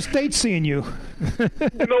Indiana State see in you?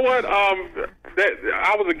 You know what?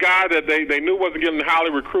 I was a guy that they knew wasn't getting highly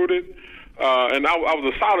recruited. And I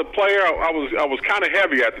was a solid player. I was kind of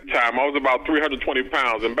heavy at the time. I was about 320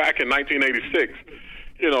 pounds. And back in 1986,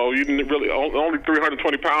 you didn't really, only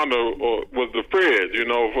 320-pounder was the fridge,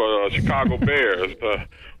 for Chicago Bears,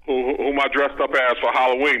 whom I dressed up as for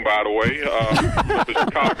Halloween, by the way, for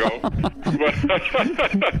Chicago.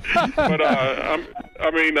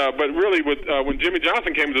 But really, when Jimmy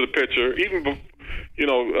Johnson came into the picture, even before,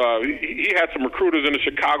 he had some recruiters in the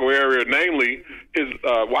Chicago area, namely his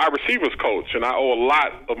wide receivers coach, and I owe a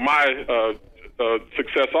lot of my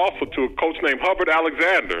success also to a coach named Hubbard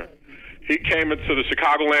Alexander. He came into the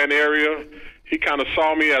Chicagoland area. He kind of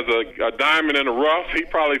saw me as a diamond in the rough. He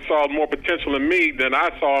probably saw more potential in me than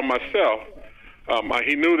I saw in myself.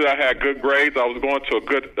 He knew that I had good grades. I was going to a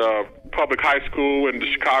good public high school in the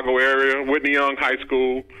Chicago area, Whitney Young High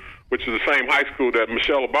School, which is the same high school that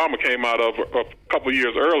Michelle Obama came out of a couple of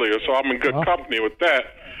years earlier. So I'm in good company with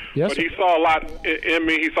that. Yes, but he saw a lot in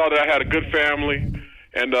me. He saw that I had a good family.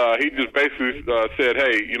 And he just basically said,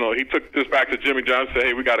 hey, he took this back to Jimmy Johnson, said,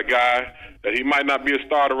 hey, we got a guy that he might not be a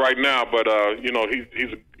starter right now, but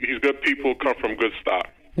he's good people, come from good stock.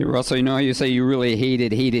 Hey, Russell, you know how you say you really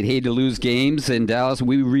hated to lose games in Dallas?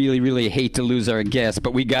 We really, really hate to lose our guests,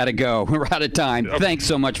 but we got to go. We're out of time. Thanks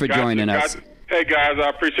so much for joining us. Hey, guys, I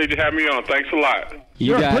appreciate you having me on. Thanks a lot.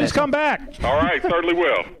 Please come back. All right, certainly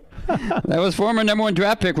will. That was former number 1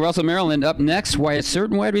 draft pick Russell Maryland. Up next, why a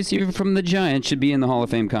certain wide receiver from the Giants should be in the Hall of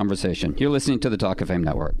Fame conversation. You're listening to the Talk of Fame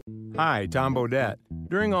Network. Hi, Tom Bodette.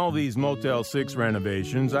 During all these Motel 6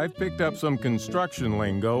 renovations, I've picked up some construction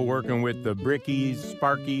lingo working with the Brickies,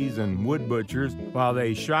 Sparkies, and Wood Butchers while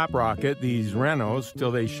they shop rocket these renos till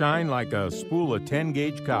they shine like a spool of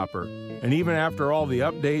 10-gauge copper. And even after all the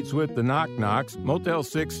updates with the knock-knocks, Motel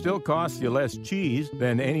 6 still costs you less cheese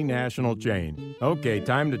than any national chain. Okay,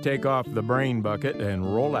 time to take off the brain bucket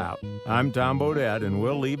and roll out. I'm Tom Bodette, and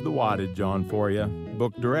we'll leave the wattage on for you.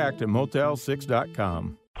 Book direct at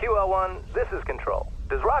motel6.com. QL1, this is Control.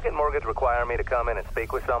 Does Rocket Mortgage require me to come in and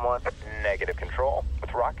speak with someone? Negative, Control.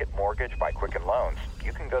 With Rocket Mortgage by Quicken Loans,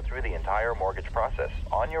 you can go through the entire mortgage process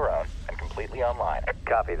on your own and completely online.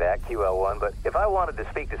 Copy that, QL1, but if I wanted to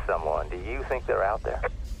speak to someone, do you think they're out there?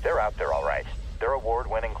 They're out there, all right. Their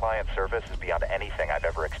award-winning client service is beyond anything I've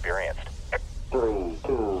ever experienced. 3,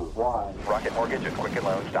 2, 1. Rocket Mortgage at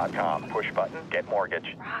QuickenLoans.com. Push button, get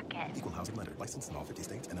mortgage. Rocket. Equal housing lender. Licensed in all 50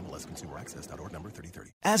 states. NMLSConsumerAccess.org number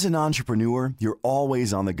 3030. As an entrepreneur, you're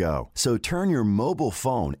always on the go. So turn your mobile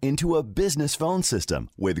phone into a business phone system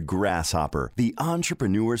with Grasshopper, the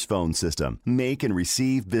entrepreneur's phone system. Make and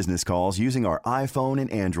receive business calls using our iPhone and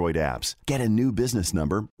Android apps. Get a new business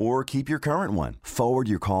number or keep your current one. Forward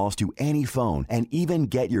your calls to any phone and even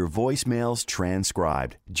get your voicemails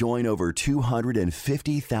transcribed. Join over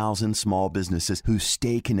 250,000 small businesses who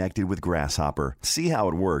stay connected with Grasshopper. See how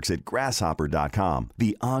it works at grasshopper.com,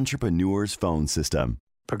 the entrepreneur's phone system.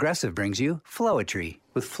 Progressive brings you Flowetry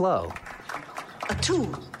with Flow. A tool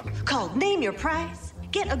called Name Your Price.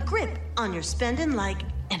 Get a grip on your spending like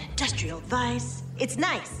an industrial vice. It's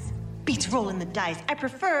nice. Beats rolling the dice. I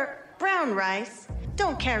prefer brown rice.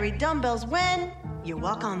 Don't carry dumbbells when you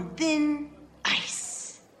walk on thin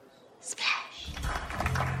ice. Splash.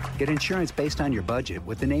 Get insurance based on your budget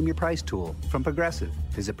with the Name Your Price tool from Progressive.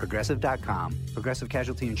 Visit Progressive.com. Progressive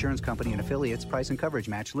Casualty Insurance Company and Affiliates. Price and coverage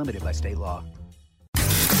match limited by state law.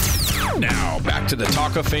 Now, back to the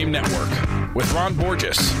Talk of Fame Network with Ron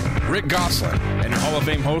Borges, Rick Gosselin, and your Hall of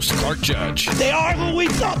Fame host, Clark Judge. They are who we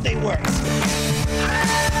thought they were.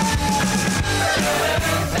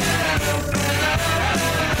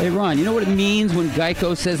 Hey, Ron, you know what it means when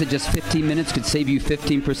Geico says that just 15 minutes could save you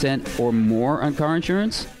 15% or more on car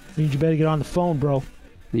insurance? It means you better get on the phone, bro.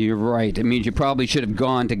 You're right. It means you probably should have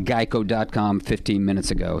gone to geico.com 15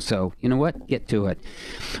 minutes ago. So, you know what? Get to it.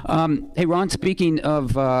 Hey, Ron, speaking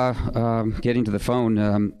of getting to the phone,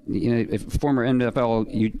 former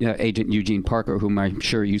NFL agent Eugene Parker, whom I'm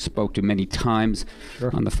sure you spoke to many times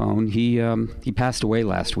on the phone, he passed away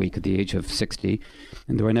last week at the age of 60.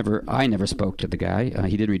 And though I never spoke to the guy,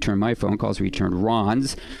 he did return my phone calls. He returned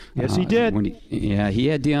Ron's. Yes, he did. He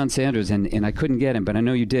had Deion Sanders, and I couldn't get him, but I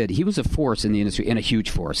know you did. He was a force in the industry, and a huge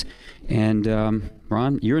force. And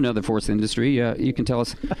Ron, you're another force in the industry. You can tell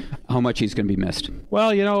us how much he's going to be missed.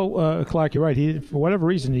 Well, Clark, you're right. For whatever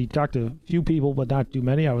reason, he talked to a few people, but not too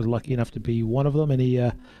many. I was lucky enough to be one of them, and he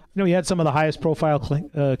had some of the highest profile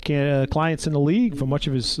clients in the league for much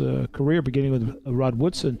of his career, beginning with Rod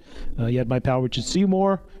Woodson. He had my pal Richard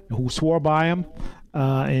Seymour, who swore by him,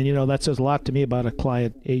 and that says a lot to me about a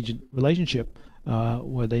client-agent relationship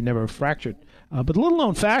where they never fractured. But a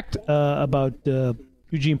little-known fact about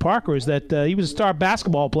Eugene Parker is that he was a star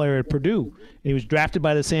basketball player at Purdue. He was drafted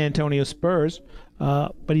by the San Antonio Spurs,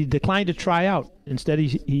 but he declined to try out. Instead,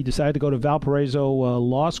 he decided to go to Valparaiso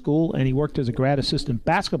Law School, and he worked as a grad assistant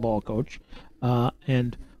basketball coach.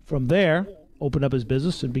 And from there, opened up his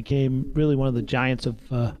business and became really one of the giants of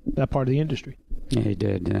that part of the industry. Yeah, he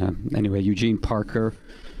did. Anyway, Eugene Parker,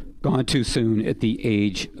 gone too soon at the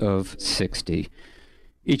age of 60.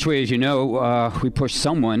 Each way, as you know, we push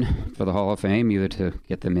someone for the Hall of Fame, either to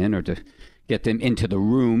get them in or to get them into the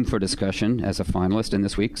room for discussion as a finalist, and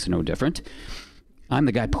this week's no different. I'm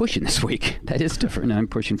the guy pushing this week. That is different. I'm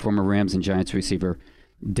pushing former Rams and Giants receiver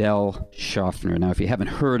Del Schaffner. Now, if you haven't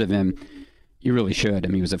heard of him, you really should. I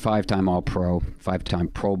mean, he was a 5-time All-Pro, 5-time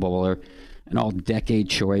Pro Bowler, an all-decade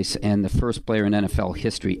choice, and the first player in NFL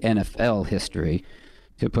history,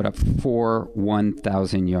 to put up 4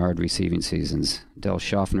 1,000-yard receiving seasons. Del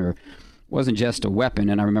Schaffner wasn't just a weapon,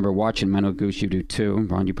 and I remember watching him. I know, Goose, you do too.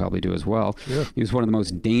 Ron, you probably do as well. Sure. He was one of the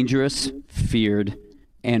most dangerous, feared,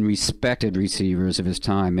 and respected receivers of his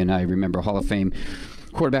time, and I remember Hall of Fame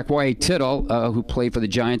Quarterback Wyatt Tittle, who played for the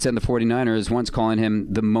Giants and the 49ers, once calling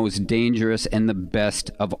him the most dangerous and the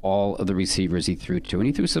best of all of the receivers he threw to. And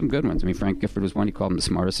he threw some good ones. I mean, Frank Gifford was one. He called him the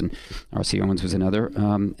smartest, and R.C. Owens was another.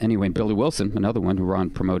 Anyway, Billy Wilson, another one who Ron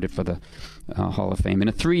promoted for the Hall of Fame. In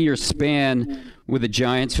a 3-year span with the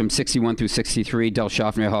Giants from 61 through 63, Del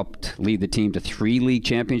Schaffner helped lead the team to 3 league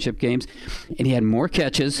championship games, and he had more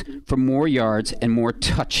catches for more yards and more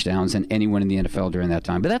touchdowns than anyone in the NFL during that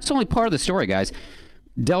time. But that's only part of the story, guys.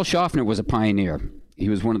 Del Schaffner was a pioneer. He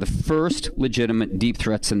was one of the first legitimate deep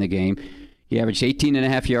threats in the game. He averaged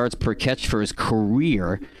 18.5 yards per catch for his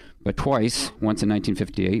career, but twice, once in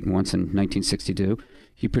 1958 and once in 1962,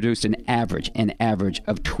 he produced an average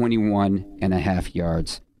of 21.5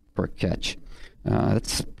 yards per catch.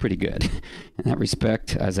 That's pretty good. In that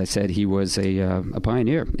respect, as I said, he was a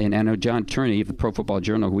pioneer. And I know John Turney of the Pro Football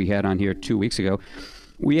Journal, who we had on here 2 weeks ago,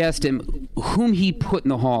 we asked him whom he put in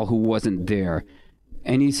the Hall who wasn't there.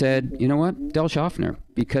 And he said, you know what, Del Schaffner,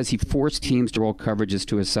 because he forced teams to roll coverages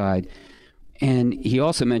to his side. And he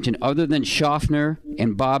also mentioned, other than Schaffner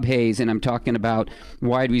and Bob Hayes, and I'm talking about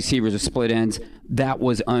wide receivers or split ends, that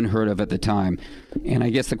was unheard of at the time. And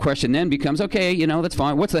I guess the question then becomes, okay, that's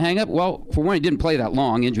fine. What's the hang-up? Well, for one, he didn't play that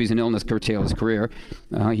long. Injuries and illness curtailed his career.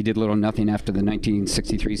 He did little or nothing after the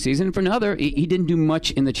 1963 season. And for another, he didn't do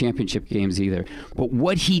much in the championship games either. But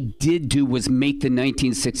what he did do was make the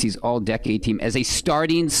 1960s All-Decade team as a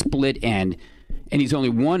starting split end. And he's only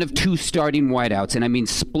one of 2 starting wideouts, and I mean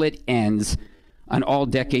split ends, on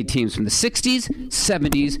All-Decade teams from the 60s,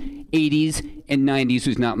 70s, 80s, and 90s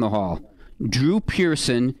who's not in the Hall. Drew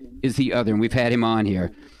Pearson is the other, and we've had him on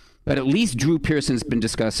here. But at least Drew Pearson's been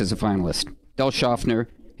discussed as a finalist. Del Schaffner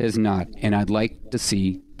has not, and I'd like to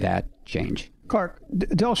see that change. Clark,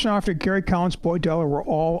 Del Schaffner, Gary Collins, Boyd Dowler were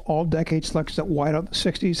all decade selections that wide out the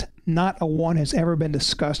 60s. Not a one has ever been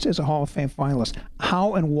discussed as a Hall of Fame finalist.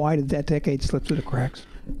 How and why did that decade slip through the cracks?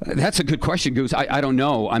 That's a good question, Goose. I don't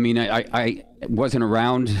know. I mean, I wasn't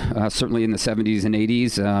around certainly in the 70s and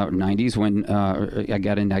 80s, 90s when I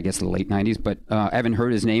got in, I guess, the late 90s. But I haven't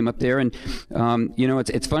heard his name up there. And,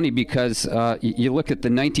 it's funny because you look at the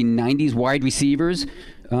 1990s wide receivers,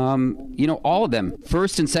 all of them,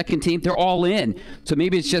 first and second team, they're all in. So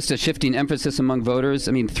maybe it's just a shifting emphasis among voters.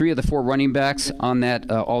 I mean, 3 of the 4 running backs on that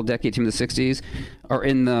all-decade team of the 60s are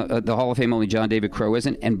in the Hall of Fame. Only John David Crow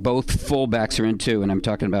isn't, and both fullbacks are in too. And I'm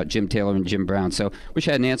talking about Jim Taylor and Jim Brown. So wish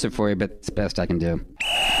I had an answer for you, but it's the best I can do.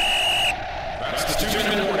 That's the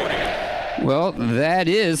 2-minute warning. Well, that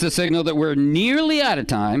is the signal that we're nearly out of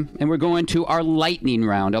time, and we're going to our lightning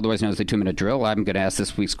round, otherwise known as the 2-minute drill. I'm going to ask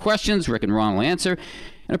this week's questions. Rick and Ron will answer.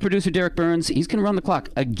 And our producer, Derek Burns, he's going to run the clock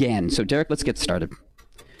again. So, Derek, let's get started.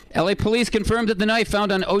 L.A. police confirmed that the knife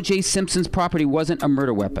found on O.J. Simpson's property wasn't a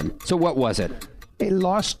murder weapon. So what was it? A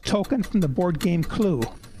lost token from the board game Clue.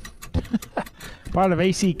 Part of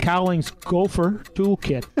A.C. Cowling's Gopher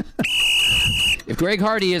toolkit. If Greg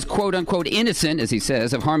Hardy is quote-unquote innocent, as he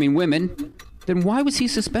says, of harming women, then why was he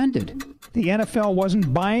suspended? The NFL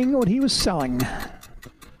wasn't buying what he was selling.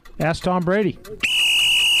 Ask Tom Brady.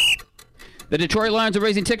 The Detroit Lions are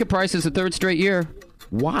raising ticket prices the 3rd straight year.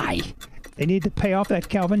 Why? They need to pay off that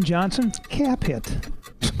Calvin Johnson cap hit.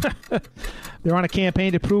 They're on a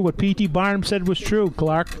campaign to prove what P.T. Barnum said was true,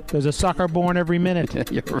 Clark. There's a sucker born every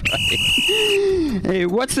minute. You're right. Hey,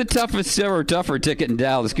 what's the toughest or tougher ticket in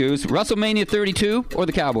Dallas, Goose? WrestleMania 32 or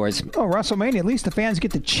the Cowboys? Oh, WrestleMania. At least the fans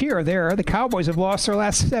get to cheer there. The Cowboys have lost their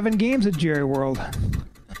last 7 games at Jerry World.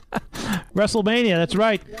 WrestleMania, that's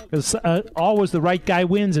right. Because always the right guy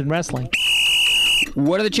wins in wrestling.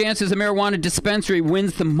 What are the chances a marijuana dispensary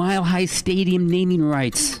wins the Mile High Stadium naming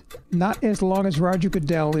rights? Not as long as Roger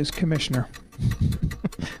Goodell is commissioner.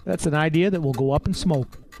 That's an idea that will go up in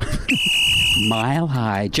smoke. Mile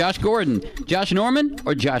High. Josh Gordon, Josh Norman,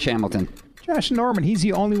 or Josh Hamilton? Josh Norman. He's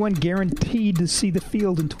the only one guaranteed to see the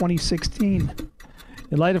field in 2016.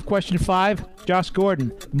 In light of question 5, Josh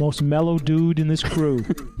Gordon, the most mellow dude in this crew.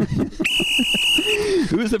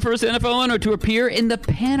 Who's the first NFL owner to appear in the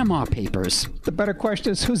Panama Papers? The better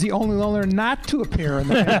question is, who's the only owner not to appear in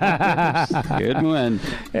the Panama Papers? Good one.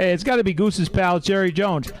 Hey, it's got to be Goose's pal, Jerry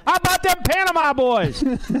Jones. How about them Panama boys?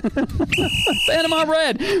 Panama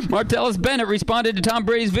Red. Martellus Bennett responded to Tom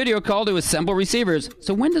Brady's video call to assemble receivers.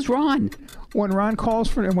 So when does Ron? When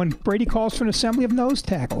Brady calls for an assembly of nose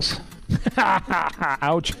tackles.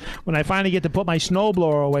 Ouch. When I finally get to put my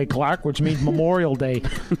snowblower away, Clark, which means Memorial Day.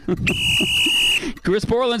 Chris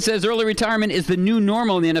Borland says early retirement is the new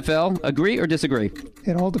normal in the NFL. Agree or disagree?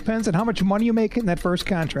 It all depends on how much money you make in that first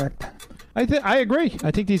contract. I agree.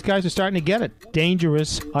 I think these guys are starting to get it.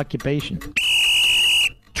 Dangerous occupation.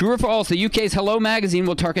 True or false, the UK's Hello magazine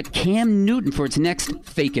will target Cam Newton for its next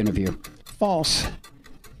fake interview. False.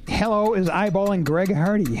 Hello is eyeballing Greg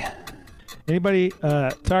Hardy. Anybody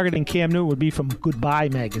targeting Cam Newton would be from Goodbye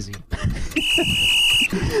magazine.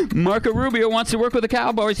 Marco Rubio wants to work with the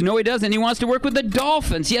Cowboys. No, he doesn't. He wants to work with the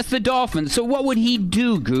Dolphins. Yes, the Dolphins. So what would he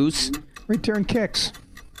do, Goose? Return kicks.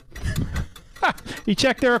 He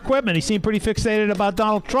checked their equipment. He seemed pretty fixated about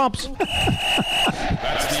Donald Trump's.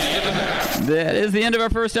 That is the end of our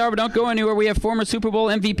first hour, but don't go anywhere. We have former Super Bowl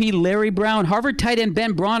MVP Larry Brown, Harvard tight end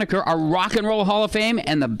Ben Braunecker, our Rock and Roll Hall of Fame,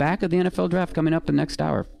 and the back of the NFL Draft coming up the next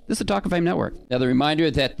hour. This is the Talk of Fame Network. Another reminder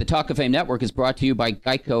that the Talk of Fame Network is brought to you by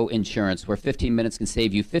Geico Insurance, where 15 minutes can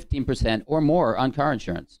save you 15% or more on car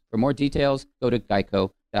insurance. For more details, go to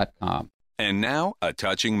geico.com. And now, a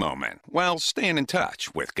touching moment. Well, staying in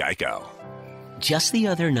touch with Geico. Just the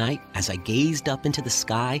other night, as I gazed up into the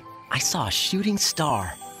sky, I saw a shooting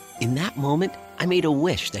star. In that moment, I made a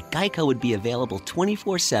wish that Geico would be available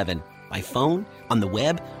 24/7 by phone, on the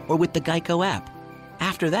web, or with the Geico app.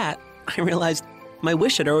 After that, I realized my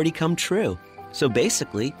wish had already come true. So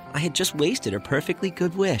basically, I had just wasted a perfectly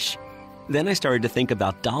good wish. Then I started to think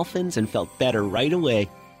about dolphins and felt better right away.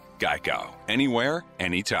 Geico. Anywhere,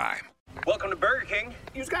 anytime. Welcome to Burger King.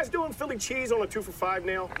 You guys doing Philly cheese on a 2 for $5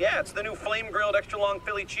 now? Yeah, it's the new flame-grilled extra-long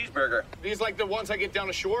Philly cheeseburger. These like the ones I get down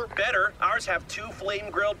the shore? Better. Ours have 2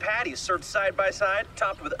 flame-grilled patties served side by side,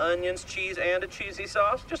 topped with onions, cheese, and a cheesy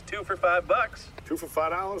sauce. Just 2 for $5. 2 for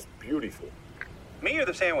 $5? Beautiful. Me or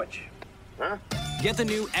the sandwich? Huh? Get the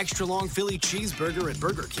new extra-long Philly cheeseburger at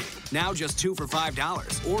Burger King. Now just 2 for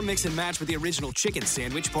 $5. Or mix and match with the original chicken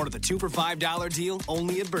sandwich, part of the 2 for $5 deal,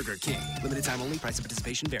 only at Burger King. Limited time only. Price of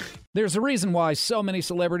participation vary. There's a reason why so many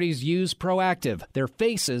celebrities use Proactive. Their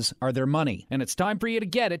faces are their money. And it's time for you to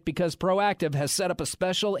get it because Proactive has set up a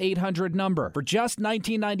special 800 number. For just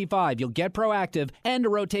 $19.95, you'll get Proactive and a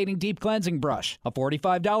rotating deep cleansing brush. A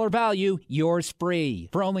 $45 value, yours free.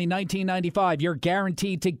 For only $19.95, you're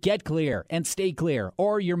guaranteed to get clear and stay clear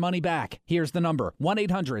or your money back. Here's the number,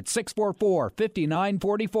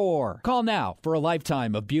 1-800-644-5944. Call now for a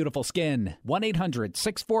lifetime of beautiful skin.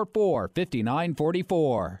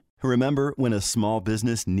 1-800-644-5944. Remember when a small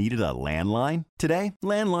business needed a landline? Today,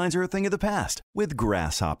 landlines are a thing of the past with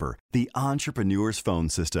Grasshopper, the entrepreneur's phone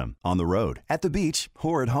system. On the road, at the beach,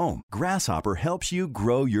 or at home, Grasshopper helps you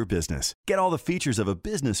grow your business. Get all the features of a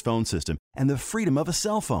business phone system and the freedom of a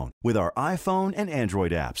cell phone with our iPhone and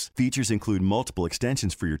Android apps. Features include multiple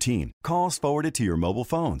extensions for your team, calls forwarded to your mobile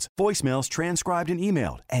phones, voicemails transcribed and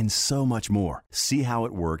emailed, and so much more. See how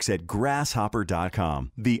it works at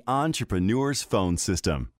grasshopper.com, the entrepreneur's phone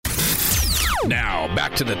system. Now,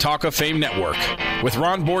 back to the Talk of Fame Network with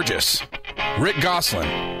Ron Borges, Rick Gosselin,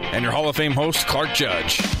 and your Hall of Fame host, Clark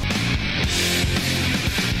Judge.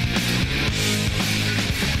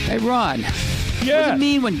 Hey, Ron. Yeah. What does it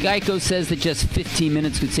mean when Geico says that just 15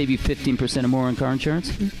 minutes could save you 15% or more on car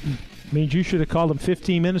insurance? Means you should have called them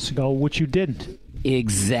 15 minutes ago, which you didn't.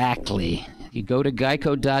 Exactly. You go to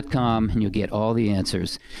geico.com and you'll get all the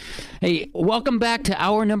answers. Hey, welcome back to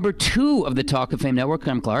hour number 2 of the Talk of Fame Network.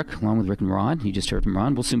 I'm Clark, along with Rick and Ron. You just heard from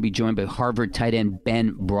Ron. We'll soon be joined by Harvard tight end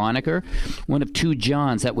Ben Braunecker, one of 2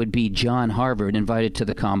 Johns. That would be John Harvard, invited to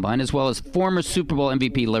the Combine, as well as former Super Bowl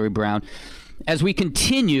MVP Larry Brown, as we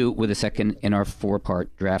continue with the second in our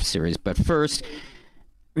 4-part draft series. But first,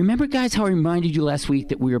 remember, guys, how I reminded you last week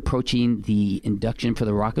that we were approaching the induction for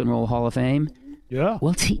the Rock and Roll Hall of Fame? Yeah.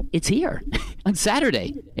 Well, it's here on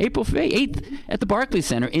Saturday, April 8th at the Barclays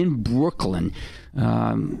Center in Brooklyn.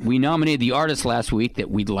 We nominated the artist last week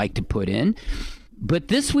that we'd like to put in. But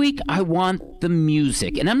this week, I want the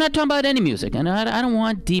music. And I'm not talking about any music. And I don't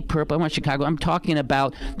want Deep Purple. I want Chicago. I'm talking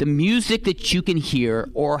about the music that you can hear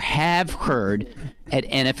or have heard at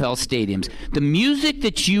NFL stadiums. The music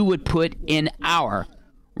that you would put in our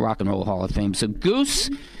Rock and Roll Hall of Fame. So, Goose,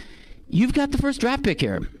 you've got the first draft pick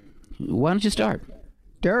here. Why don't you start?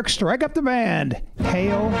 Derek, strike up the band.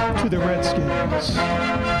 Hail to the Redskins.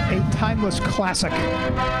 A timeless classic.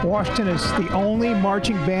 Washington is the only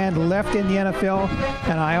marching band left in the NFL,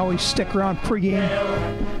 and I always stick around pregame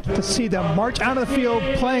to see them march out of the field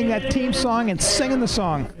playing that team song and singing the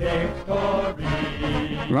song.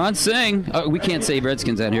 Ron, sing. Oh, we can't say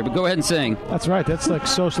Redskins out here, but go ahead and sing. That's right. That's like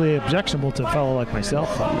socially objectionable to a fellow like myself.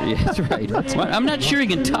 Yeah, that's right. Well, I'm not sure you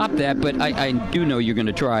can top that, but I do know you're going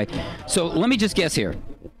to try. So let me just guess here.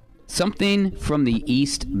 Something from the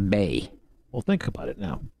East Bay. Well, think about it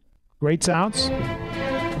now. Great sounds.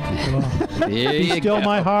 There you Still go.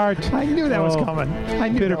 my heart. I knew that was coming. I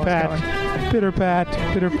knew Pitter that was pat. coming. Pitter pat,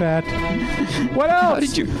 pitter pat. What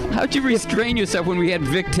else? How'd you restrain yourself when we had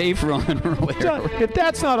Vic Tafer on earlier? If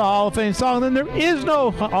that's not a Hall of Fame song, then there is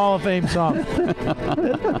no Hall of Fame song.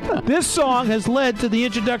 This song has led to the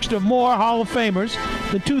introduction of more Hall of Famers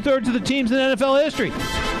than 2/3 of the teams in NFL history.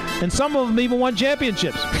 And some of them even won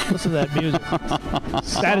championships. Listen to that music.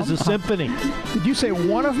 That is a symphony. Did you say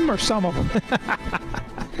one of them or some of them?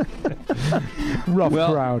 Rough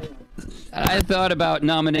crowd. I thought about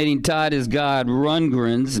nominating Todd Is God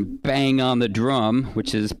Rundgren's Bang on the Drum,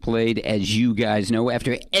 which is played, as you guys know,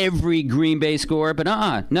 after every Green Bay score. But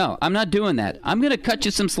no, I'm not doing that. I'm going to cut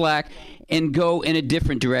you some slack and go in a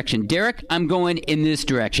different direction. Derek, I'm going in this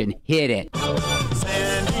direction. Hit it.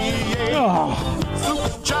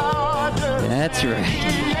 That's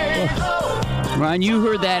right. Ron, you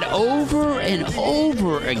heard that over and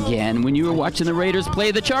over again when you were watching the Raiders play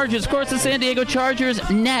the Chargers. Of course, the San Diego Chargers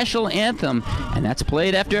national anthem. And that's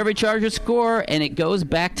played after every Chargers score, and it goes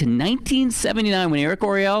back to 1979 when Eric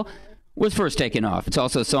Oriel was first taken off. It's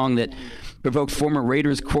also a song that provoked former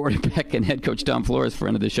Raiders quarterback and head coach Tom Flores,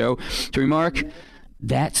 friend of the show, to remark,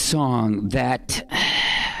 that song, that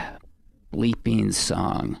bleeping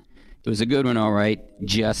song, it was a good one, all right,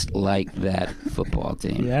 just like that football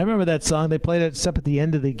team. Yeah, I remember that song. They played it up at the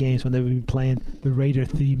end of the games when they would be playing the Raider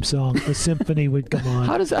theme song. The symphony would come on.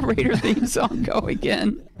 How does that Raider theme song go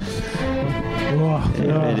again?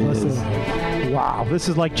 Wow, this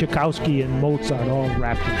is like Tchaikovsky and Mozart all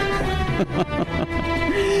wrapped in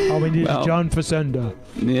one. All we need is John Facenda.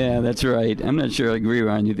 Yeah, that's right. I'm not sure I agree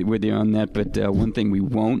with you on that, but one thing we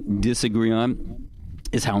won't disagree on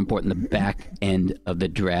is how important the back end of the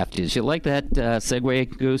draft is. You like that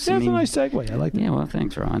segue, Goose? Yeah, it's a nice segue. I like that. Yeah, well,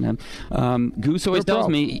 thanks, Ron. Goose always tells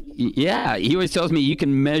me, he always tells me you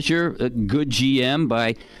can measure a good GM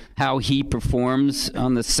by how he performs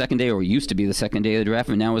on the second day, or used to be the second day of the draft,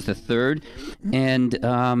 and now is the third. And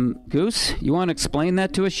Goose, you want to explain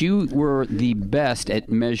that to us? You were the best at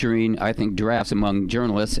measuring, I think, drafts among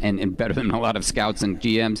journalists, and better than a lot of scouts and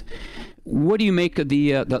GMs. What do you make of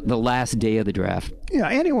the last day of the draft? Yeah,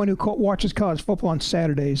 anyone who watches college football on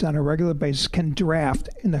Saturdays on a regular basis can draft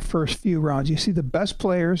in the first few rounds. You see the best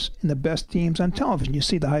players and the best teams on television. You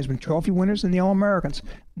see the Heisman Trophy winners and the All-Americans.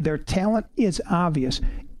 Their talent is obvious.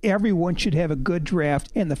 Everyone should have a good draft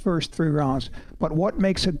in the first 3 rounds. But what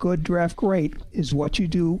makes a good draft great is what you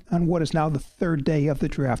do on what is now the third day of the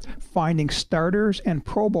draft. Finding starters and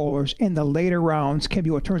Pro Bowlers in the later rounds can be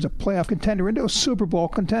what turns a playoff contender into a Super Bowl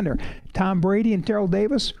contender. Tom Brady and Terrell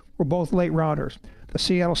Davis were both late rounders. The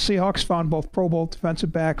Seattle Seahawks found both Pro Bowl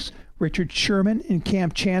defensive backs Richard Sherman and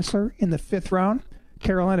Cam Chancellor in the 5th round.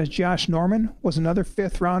 Carolina's Josh Norman was another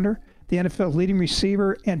 5th rounder. The NFL's leading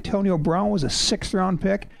receiver, Antonio Brown, was a 6th-round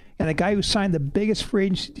pick. And the guy who signed the biggest free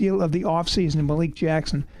agency deal of the offseason, Malik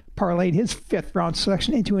Jackson, parlayed his 5th-round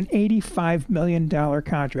selection into an $85 million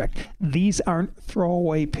contract. These aren't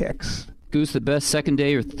throwaway picks. Goose, the best second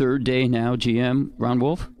day or third day now, GM, Ron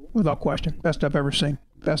Wolf? Without question. Best I've ever seen.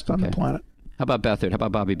 Best on the planet. How about Beathard? How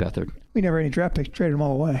about Bobby Beathard? We never had any draft picks. Traded them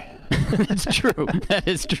all away. That's true. That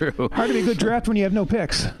is true. Hard to be a good draft when you have no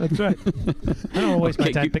picks. That's right. I don't want to waste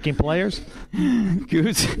my time picking players.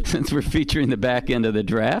 Goose, since we're featuring the back end of the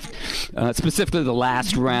draft, specifically the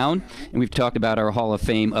last round, and we've talked about our Hall of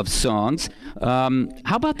Fame of songs, how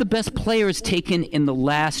about the best players taken in the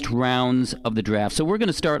last rounds of the draft? So we're going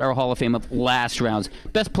to start our Hall of Fame of last rounds.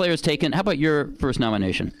 Best players taken. How about your first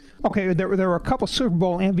nomination? Okay, there were a couple Super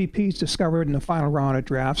Bowl MVPs discovered in the final round of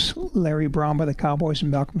drafts. Larry Brown by the Cowboys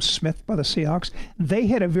and Malcolm Smith by the Seahawks. They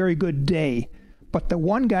had a very good day, but the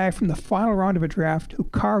one guy from the final round of a draft who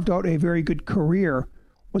carved out a very good career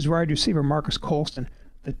was wide receiver Marcus Colston,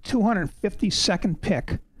 the 252nd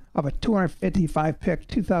pick of a 255-pick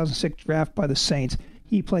 2006 draft by the Saints.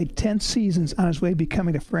 He played 10 seasons on his way to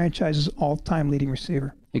becoming the franchise's all-time leading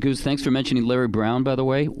receiver. Hey, Goose, thanks for mentioning Larry Brown, by the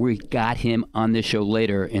way. We got him on this show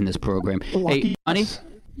later in this program. Hey, Johnny,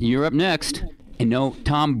 you're up next. And no,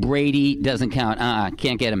 Tom Brady doesn't count.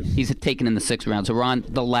 Can't get him. He's taken in the 6th round. So we're on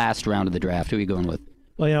the last round of the draft. Who are you going with?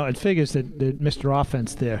 Well, it figures that Mr.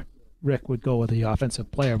 Offense there, Rick, would go with the offensive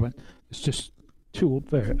player, but it's just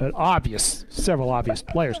several obvious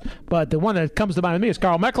players. But the one that comes to mind to me is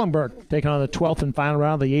Carl Mecklenburg, taken on the 12th and final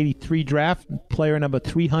round of the 83 draft, player number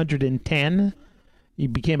 310. He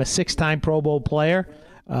became a 6-time Pro Bowl player,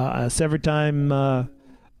 a 7-time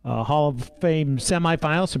Hall of Fame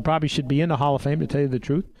semifinalist, and probably should be in the Hall of Fame, to tell you the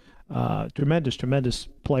truth. Tremendous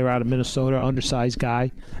player out of Minnesota, undersized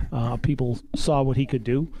guy. People saw what he could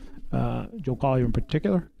do, Joe Collier in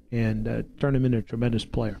particular, and turned him into a tremendous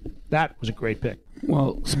player. That was a great pick.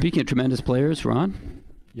 Well, speaking of tremendous players, Ron,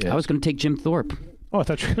 I was going to take Jim Thorpe. Oh, I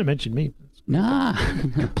thought you were going to mention me.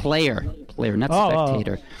 Player, not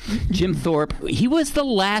spectator. Jim Thorpe. He was the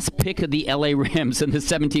last pick of the L.A. Rams in the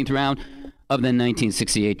 17th round of the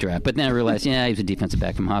 1968 draft. But then I realized, he was a defensive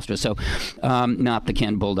back from Hofstra, so not the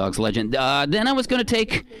Canton Bulldogs legend. Then I was going to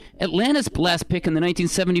take Atlanta's last pick in the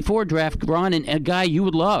 1974 draft, Ron, and a guy you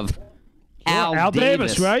would love. Al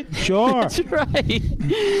Davis, right? Sure. That's right.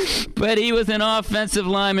 But he was an offensive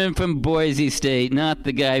lineman from Boise State, not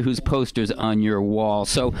the guy whose poster's on your wall.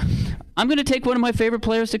 So I'm going to take one of my favorite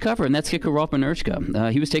players to cover, and that's kicker Rolf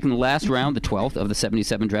Benirschke. He was taken the last round, the 12th of the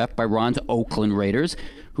 77 draft by Ron's Oakland Raiders,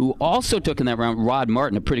 who also took in that round Rod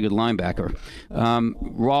Martin, a pretty good linebacker.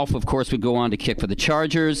 Rolf, of course, would go on to kick for the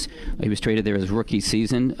Chargers. He was traded there his rookie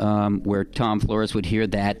season, where Tom Flores would hear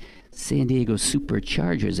that San Diego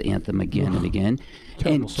Superchargers anthem again and again,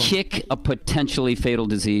 and kick a potentially fatal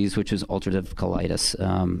disease, which was ulcerative colitis.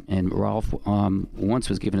 And Rolf once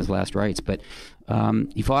was given his last rites, but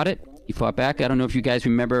he fought it. He fought back. I don't know if you guys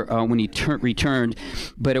remember when he returned,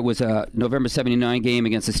 but it was a November 79 game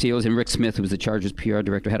against the Steelers, and Rick Smith, who was the Chargers PR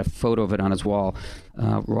director, had a photo of it on his wall.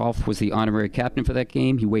 Rolf was the honorary captain for that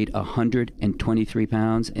game. He weighed 123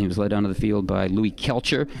 pounds, and he was led onto the field by Louis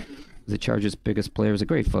Kelcher, the Chargers' biggest player. It was a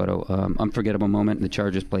great photo. Unforgettable moment. The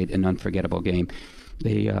Chargers played an unforgettable game.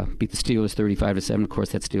 They beat the Steelers 35-7. Of course,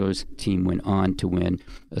 that Steelers team went on to win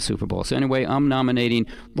a Super Bowl. So anyway, I'm nominating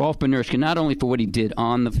Rolf Benirschke not only for what he did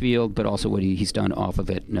on the field, but also what he's done off of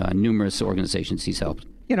it. Numerous organizations he's helped.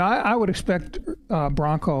 I would expect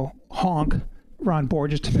Bronco honk Ron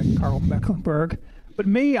Borges to pick Carl Mecklenburg. But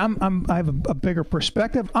me, I have a bigger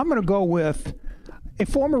perspective. I'm going to go with a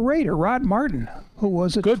former Raider, Rod Martin, who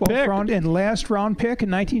was a 12th round and last round pick in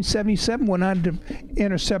 1977, went on to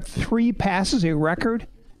intercept 3 passes, a record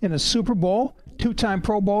in a Super Bowl, 2-time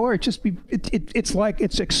Pro Bowler. It's like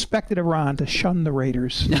it's expected of Ron to shun the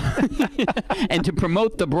Raiders and to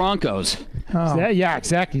promote the Broncos. Yeah,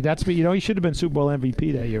 exactly. That's what he should have been Super Bowl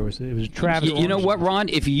MVP that year. It was Travis. You know what, Ron?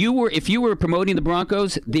 If you were promoting the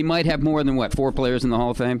Broncos, they might have more than 4 players in the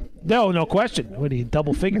Hall of Fame. No question. What he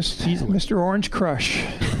double figures? Mr. Orange Crush.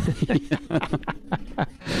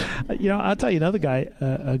 I'll tell you another guy,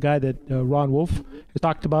 a guy that Ron Wolf has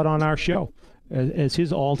talked about on our show as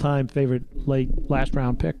his all-time favorite last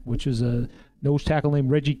round pick, which is a nose tackle named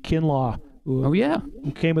Reggie Kinlaw.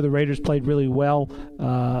 Who came with the Raiders, played really well.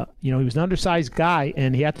 He was an undersized guy,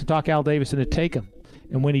 and he had to talk Al Davis into take him.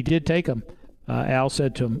 And when he did take him, Al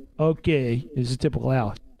said to him, "Okay, this is typical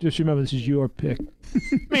Al. Just remember, this is your pick."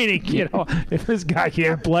 Meaning, if this guy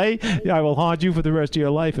can't play, I will haunt you for the rest of your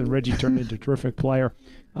life. And Reggie turned into a terrific player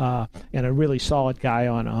and a really solid guy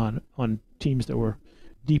on teams that were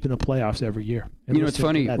deep in the playoffs every year. And it's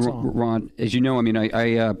funny, Ron, as you know,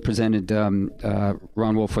 I presented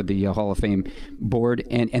Ron Wolf for the Hall of Fame board,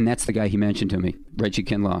 and that's the guy he mentioned to me, Reggie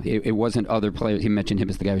Kinlaw. It wasn't other players. He mentioned him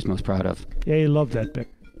as the guy he was most proud of. Yeah, he loved that pick.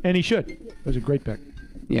 And he should. It was a great pick.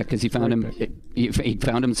 Yeah, because he found him. He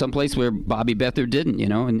found him someplace where Bobby Beathard didn't,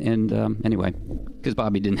 anyway, because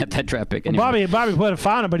Bobby didn't have that draft pick. Anyway. Bobby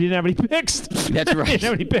found him, but he didn't have any picks. That's right. He didn't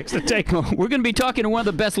have any picks to take. We're going to be talking to one of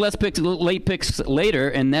the best late picks later,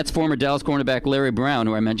 and that's former Dallas cornerback Larry Brown,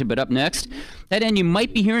 who I mentioned. But up next, that end you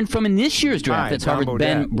might be hearing from in this year's draft. That's Harvard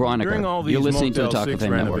Ben Broniker. During all these You're listening to the Motel Talk 6 of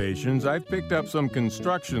Fame renovations, I've picked up some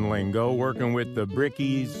construction lingo working with the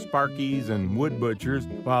Brickies, Sparkies, and Wood Butchers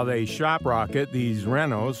while they shop rocket these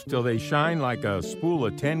renos till they shine like a spool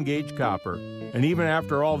of 10-gauge copper. And even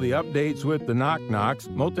after all the updates with the knock-knocks,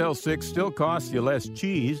 Motel 6 still costs you less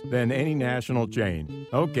cheese than any national chain.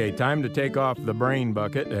 Okay, time to take off the brain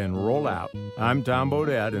bucket and roll out. I'm Tom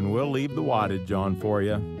Bodette, and we'll leave the wattage on for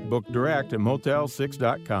you. Book direct at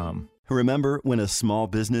Motel6.com. Remember when a small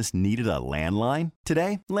business needed a landline?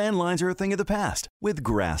 Today, landlines are a thing of the past with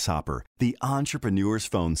Grasshopper, the entrepreneur's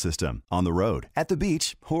phone system. On the road, at the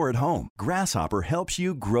beach, or at home, Grasshopper helps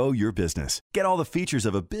you grow your business. Get all the features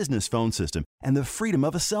of a business phone system and the freedom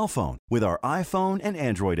of a cell phone with our iPhone and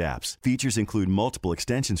Android apps. Features include multiple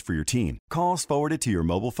extensions for your team, calls forwarded to your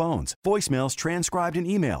mobile phones, voicemails transcribed and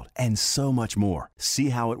emailed, and so much more. See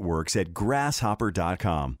how it works at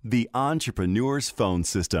Grasshopper.com, the entrepreneur's phone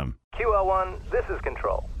system. QL1, this is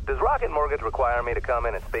Control. Does Rocket Mortgage require me to come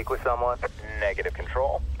in and speak with someone? Negative,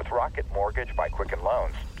 Control. With Rocket Mortgage by Quicken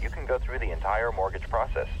Loans, you can go through the entire mortgage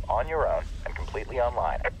process on your own and completely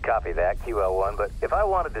online. Copy that, QL1, but if I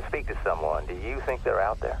wanted to speak to someone, do you think they're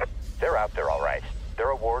out there? They're out there, all right. Their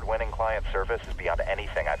award-winning client service is beyond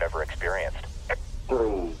anything I've ever experienced. 3,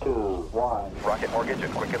 2, 1. Rocket Mortgage at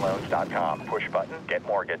QuickenLoans.com. Push button, get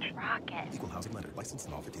mortgage. Rocket. Equal housing lender. Licensed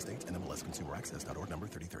in all 50 states. NMLS Consumer Access.org number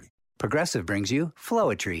 3030. Progressive brings you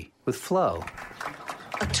Flowetry with Flow.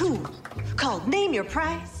 A tool called Name Your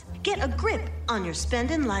Price. Get a grip on your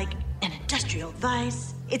spending like an industrial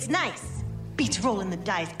vice. It's nice. Beats rolling the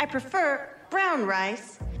dice. I prefer brown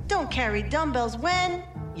rice. Don't carry dumbbells when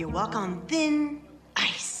you walk on thin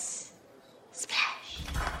ice. Splash.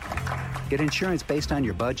 Get insurance based on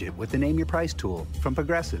your budget with the Name Your Price tool from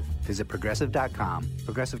Progressive. Visit Progressive.com.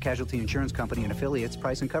 Progressive Casualty Insurance Company and Affiliates.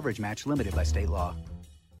 Price and coverage match limited by state law.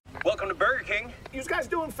 Welcome to Burger King. You guys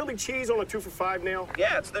doing Philly cheese on a 2 for $5 now?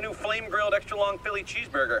 Yeah, it's the new flame-grilled extra-long Philly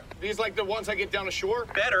cheeseburger. These like the ones I get down the shore?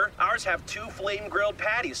 Better. Ours have 2 flame-grilled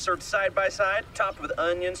patties served side by side, topped with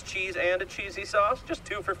onions, cheese, and a cheesy sauce. Just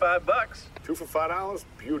 2 for $5. 2 for $5?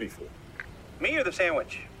 Beautiful. Me or the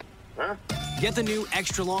sandwich? Huh? Get the new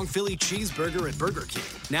extra-long Philly cheeseburger at Burger King.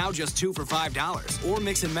 Now just 2 for $5. Or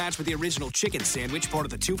mix and match with the original chicken sandwich, part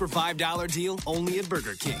of the 2 for $5 deal, only at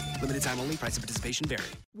Burger King. Limited time only. Price and participation vary.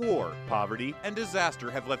 War, poverty, and disaster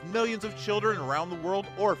have left millions of children around the world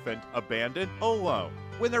orphaned, abandoned, alone.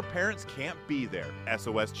 When their parents can't be there,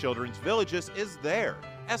 SOS Children's Villages is there.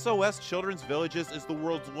 SOS Children's Villages is the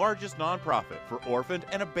world's largest nonprofit for orphaned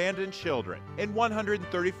and abandoned children. In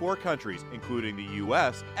 134 countries, including the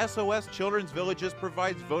U.S., SOS Children's Villages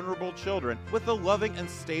provides vulnerable children with a loving and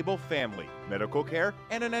stable family, medical care,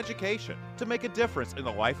 and an education. To make a difference in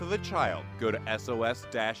the life of a child, go to sos-usa.org.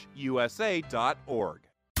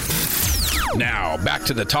 Now, back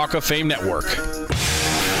to the Talk of Fame Network.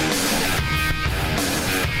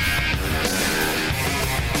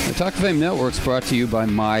 The Talk of Fame Network is brought to you by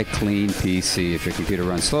MyCleanPC. If your computer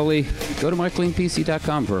runs slowly, go to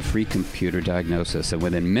mycleanpc.com for a free computer diagnosis. And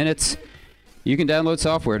within minutes, you can download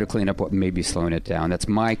software to clean up what may be slowing it down. That's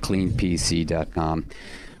mycleanpc.com.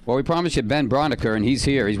 Well, we promised you Ben Broniker, and he's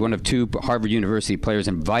here. He's one of 2 Harvard University players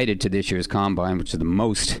invited to this year's Combine, which is the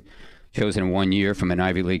most chosen in 1 year from an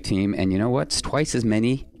Ivy League team. And you know what? It's twice as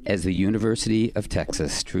many as the University of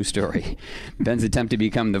Texas. True story. Ben's attempt to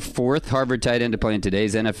become the 4th Harvard tight end to play in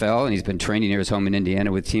today's NFL, and he's been training near his home in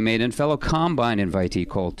Indiana with teammate and fellow Combine invitee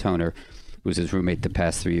Cole Toner, who's his roommate the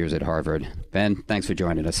past 3 years at Harvard. Ben, thanks for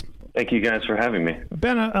joining us. Thank you guys for having me.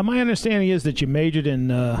 Ben, my understanding is that you majored in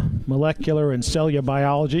molecular and cellular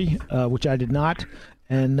biology, which I did not.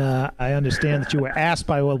 And I understand that you were asked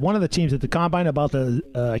by one of the teams at the Combine about the,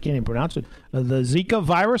 I can't even pronounce it, the Zika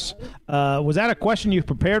virus. Was that a question you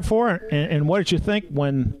prepared for? And what did you think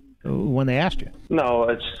when they asked you? No,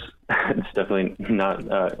 it's definitely not,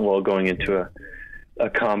 going into a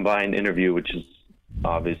Combine interview, which is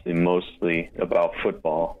obviously mostly about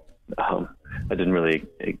football. I didn't really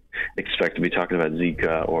expect to be talking about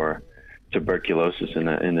Zika or tuberculosis in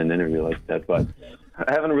an interview like that, but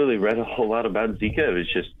I haven't really read a whole lot about Zika. It was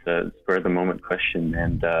just a spur-of-the-moment question,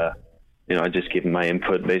 and I just gave my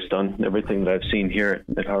input based on everything that I've seen here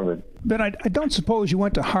at Harvard. But I don't suppose you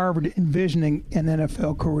went to Harvard envisioning an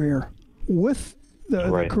NFL career. With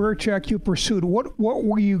the career track you pursued, what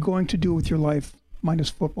were you going to do with your life minus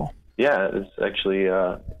football? Yeah, it's actually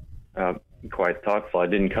quite thoughtful. I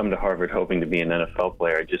didn't come to Harvard hoping to be an NFL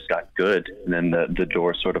player. I just got good, and then the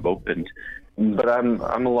door sort of opened. But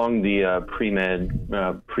I'm along the pre-med,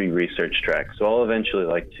 pre-research track, so I'll eventually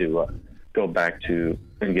like to go back to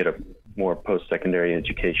and get a more post-secondary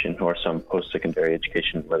education or some post-secondary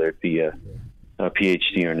education, whether it be a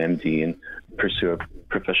PhD or an MD, and pursue a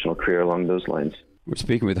professional career along those lines. We're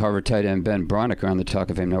speaking with Harvard tight end Ben Broniker on the Talk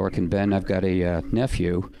of Fame Network. And Ben, I've got a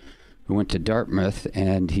nephew who went to Dartmouth,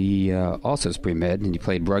 and he also is pre-med, and he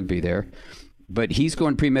played rugby there. But he's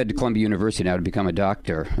going pre-med to Columbia University now to become a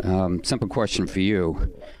doctor. Simple question for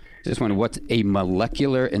you. Just wondering, what's a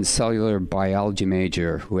molecular and cellular biology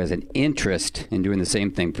major who has an interest in doing the same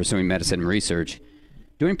thing, pursuing medicine and research,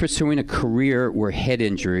 pursuing a career where head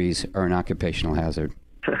injuries are an occupational hazard?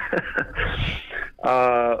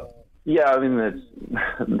 Yeah, I mean,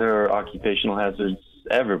 there are occupational hazards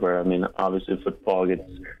everywhere. I mean, obviously football gets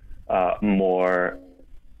more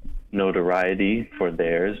notoriety for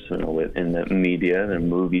theirs, in the media. There are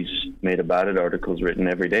movies made about it, articles written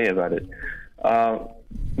every day about it.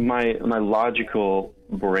 My logical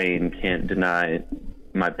brain can't deny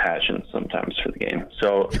my passion sometimes for the game.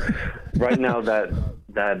 So right now that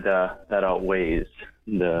outweighs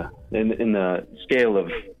in the scale of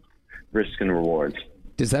risk and rewards.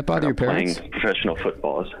 Does that bother your parents? Playing professional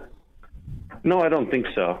football. No, I don't think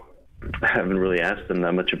so. I haven't really asked them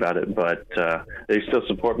that much about it, but they still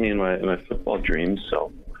support me in my football dreams,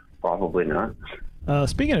 so probably not.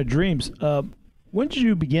 Speaking of dreams, when did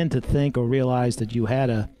you begin to think or realize that you had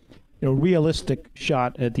a realistic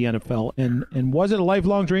shot at the NFL? And was it a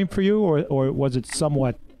lifelong dream for you, or was it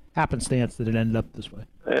somewhat happenstance that it ended up this way?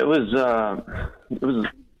 It was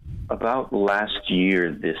about last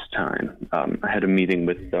year this time. I had a meeting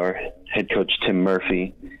with our head coach, Tim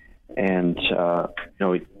Murphy, and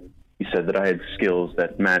he said that I had skills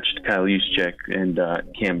that matched Kyle Juszczyk and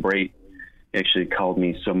Cam Brate. He actually called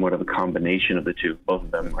me somewhat of a combination of the two. Both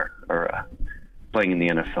of them are playing in the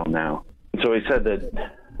NFL now. And so he said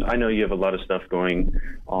that, I know you have a lot of stuff going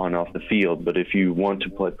on off the field, but if you want to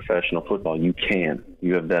play professional football, you can.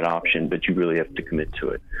 You have that option, but you really have to commit to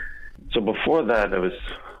it. So before that, I was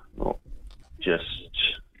just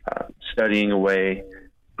studying away,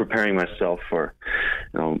 preparing myself for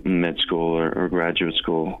med school or graduate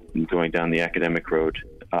school, and going down the academic road.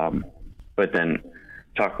 But then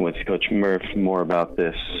talking with Coach Murph more about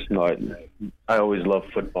this, I always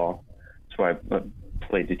loved football. That's why I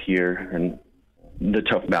played it here, and the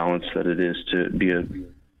tough balance that it is to be a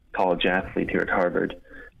college athlete here at Harvard.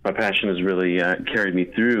 My passion has really carried me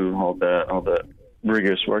through all the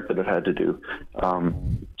rigorous work that I've had to do.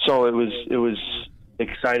 So it was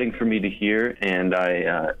exciting for me to hear, and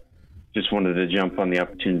I just wanted to jump on the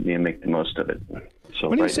opportunity and make the most of it. So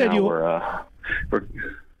when right now we're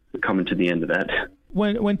coming to the end of that.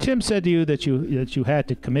 When Tim said to you that you had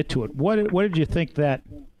to commit to it, what did you think that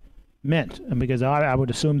meant? And because I would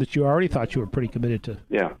assume that you already thought you were pretty committed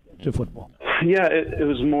to football. Yeah, it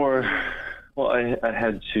was more. Well, I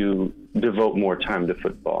had to devote more time to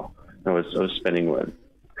football. I was spending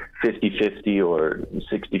 50-50 or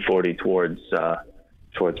 60-40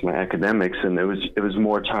 towards my academics, and it was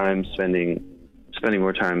more time spending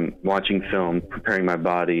more time watching film, preparing my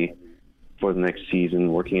body for the next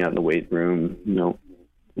season, working out in the weight room,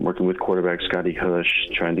 working with quarterback Scotty Hush,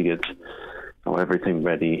 trying to get everything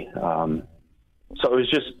ready. So it was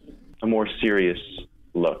just a more serious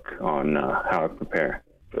look on how I prepare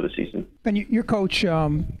for the season. And your coach,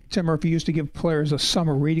 Tim Murphy, used to give players a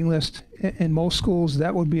summer reading list. In most schools,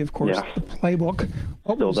 that would be, of course, the playbook.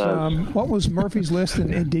 What was Murphy's list,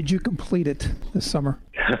 and did you complete it this summer?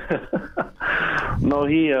 No,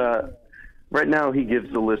 he right now he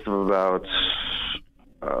gives a list of about,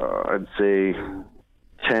 I'd say,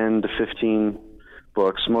 10 to 15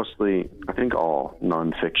 books, mostly, I think, all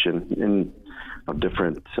nonfiction, of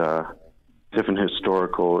different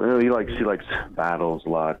historical. He likes battles a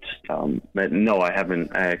lot. But no, I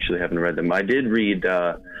actually haven't read them. I did read.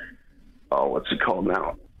 What's it called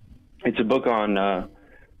now? It's a book on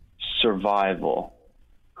survival.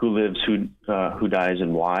 Who lives, who dies,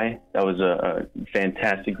 and why. That was a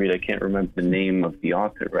fantastic read. I can't remember the name of the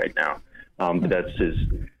author right now, but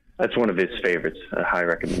that's one of his favorites. A high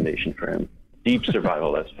recommendation for him. Deep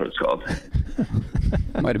Survival, that's what it's called.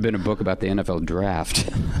 Might have been a book about the NFL draft.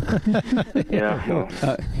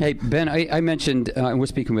 Yeah. Hey, Ben, I mentioned, we're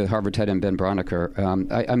speaking with Harvard tight end Ben Braunecker.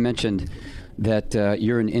 I mentioned that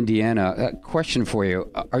you're in Indiana. Question for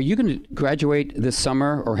you. Are you going to graduate this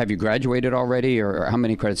summer, or have you graduated already, or how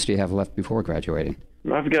many credits do you have left before graduating?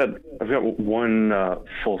 I've got one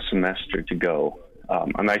full semester to go.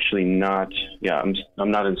 I'm actually not. I'm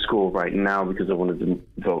not in school right now because I wanted to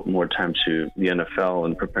devote more time to the NFL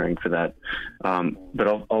and preparing for that. But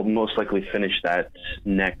I'll most likely finish that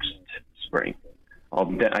next spring.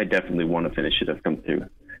 I definitely want to finish it. I've come through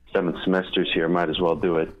 7 semesters here. Might as well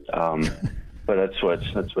do it. But that's what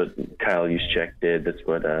Kyle Juszczyk did. That's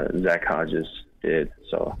what Zach Hodges did.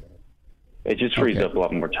 So it just frees up a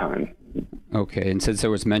lot more time. Okay, and since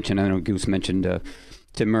there was mention, I know Goose mentioned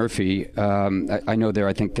Tim Murphy. I know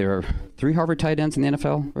I think there are 3 Harvard tight ends in the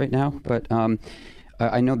NFL right now, but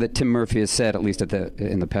I know that Tim Murphy has said, at least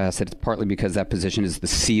in the past, that it's partly because that position is the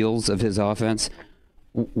seals of his offense.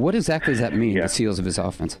 What exactly does that mean, the seals of his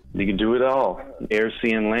offense? You can do it all. Air,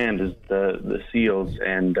 sea, and land is the seals,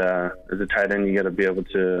 and as a tight end, you got to be able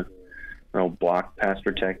to block, pass,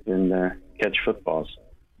 protect, and catch footballs.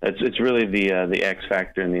 It's really the X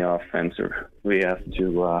factor in the offense. We have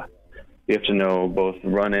to know both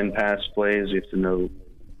run and pass plays. We have to know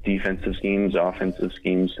defensive schemes, offensive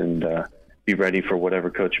schemes, and be ready for whatever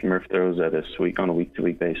Coach Murph throws at us on a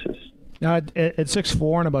week-to-week basis. Now, at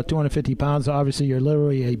 6'4" and about 250 pounds, obviously you're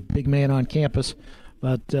literally a big man on campus.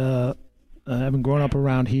 But having grown up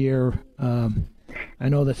around here, I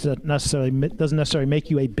know that doesn't necessarily make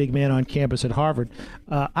you a big man on campus at Harvard.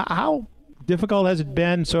 How difficult has it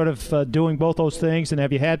been sort of doing both those things? And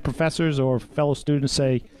have you had professors or fellow students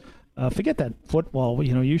say, forget that football,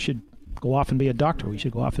 you should go off and be a doctor. We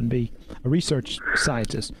should go off and be a research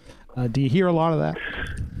scientist. Do you hear a lot of that?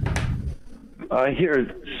 I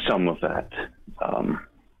hear some of that.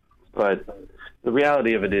 But the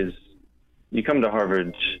reality of it is you come to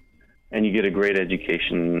Harvard and you get a great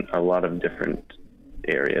education in a lot of different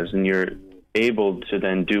areas, and you're able to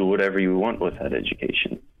then do whatever you want with that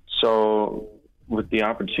education. So with the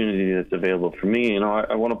opportunity that's available for me,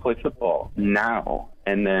 I want to play football now.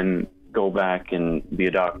 And then go back and be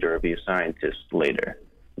a doctor or be a scientist later.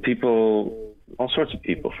 People, all sorts of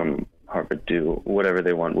people from Harvard do whatever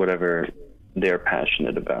they want, whatever they're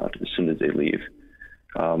passionate about as soon as they leave.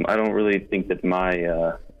 I don't really think that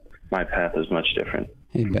my path is much different.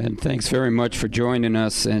 Hey, Ben, thanks very much for joining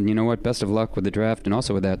us. And you know what? Best of luck with the draft and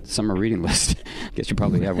also with that summer reading list. I guess you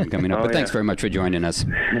probably have one coming up. But thanks very much for joining us.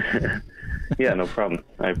 Yeah, no problem.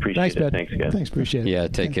 I appreciate it. Thanks, guys. Thanks, appreciate it. Yeah,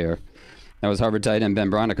 take care. That was Harvard tight end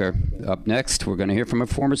Ben Braunecker. Up next, we're going to hear from a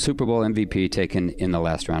former Super Bowl MVP taken in the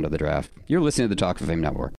last round of the draft. You're listening to the Talk of Fame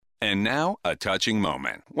Network. And now, a touching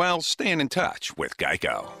moment while staying in touch with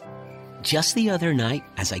Geico. Just the other night,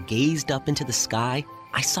 as I gazed up into the sky,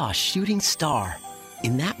 I saw a shooting star.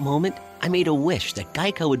 In that moment, I made a wish that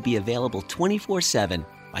Geico would be available 24/7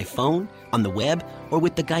 by phone, on the web, or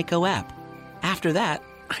with the Geico app. After that,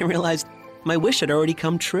 I realized my wish had already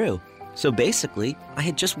come true. So basically, I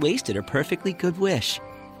had just wasted a perfectly good wish.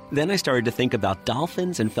 Then I started to think about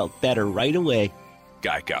dolphins and felt better right away.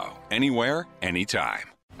 Geico. Anywhere, anytime.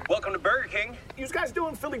 Welcome to Burger King. You guys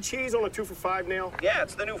doing Philly cheese on a 2 for $5 now? Yeah,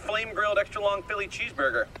 it's the new flame-grilled extra-long Philly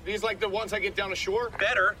cheeseburger. These like the ones I get down the shore?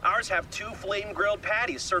 Better. Ours have 2 flame-grilled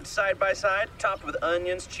patties served side by side, topped with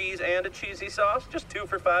onions, cheese, and a cheesy sauce. Just 2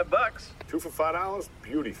 for $5. 2 for $5?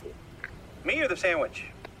 Beautiful. Me or the sandwich?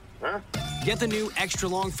 Huh? Get the new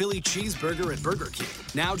extra-long Philly cheeseburger at Burger King.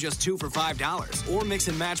 Now just 2 for $5. Or mix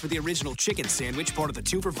and match with the original chicken sandwich, part of the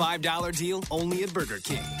 2 for $5 deal, only at Burger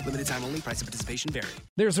King. Limited time only. Price and participation vary.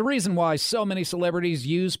 There's a reason why so many celebrities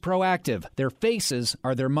use Proactive. Their faces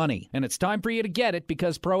are their money. And it's time for you to get it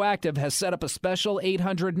because Proactive has set up a special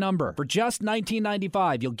 800 number. For just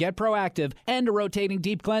 $19.95, you'll get Proactive and a rotating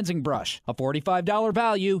deep cleansing brush. A $45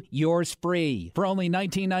 value, yours free. For only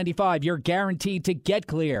 $19.95, you're guaranteed to get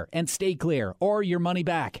clear and stay clear or your money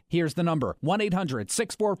back. Here's the number,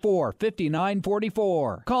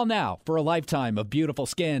 1-800-644-5944. Call now for a lifetime of beautiful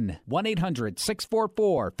skin.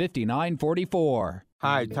 1-800-644-5944.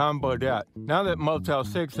 Hi, Tom Bodette. Now that Motel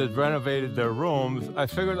 6 has renovated their rooms, I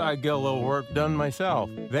figured I'd get a little work done myself.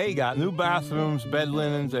 They got new bathrooms, bed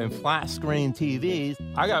linens, and flat-screen TVs.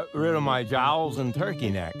 I got rid of my jowls and turkey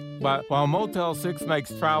neck. But while Motel 6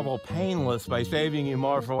 makes travel painless by saving you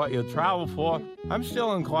more for what you travel for, I'm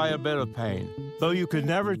still in quite a bit of pain. Though you could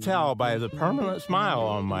never tell by the permanent smile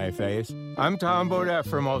on my face, I'm Tom Bodette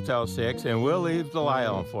for Motel 6, and we'll leave the light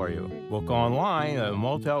on for you. Book online at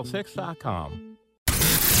motel6.com.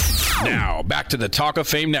 Now, back to the Talk of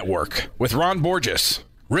Fame Network with Ron Borges,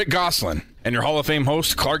 Rick Gosselin, and your Hall of Fame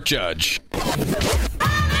host, Clark Judge.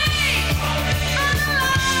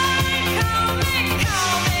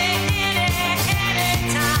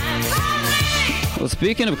 Well,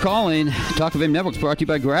 speaking of calling, Talk of Fame Network is brought to you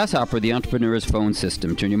by Grasshopper, the entrepreneur's phone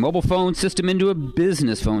system. Turn your mobile phone system into a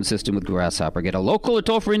business phone system with Grasshopper. Get a local or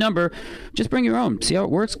toll-free number. Just bring your own. See how it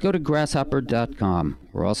works? Go to grasshopper.com.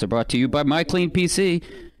 We're also brought to you by MyCleanPC.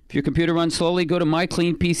 If your computer runs slowly, go to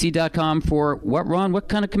mycleanpc.com for what, Ron? What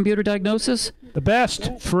kind of computer diagnosis? The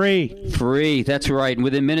best. Free. Free. That's right. And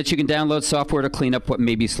within minutes, you can download software to clean up what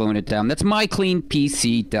may be slowing it down. That's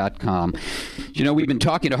mycleanpc.com. You know, we've been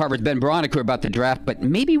talking to Harvard's Ben Braunecker about the draft, but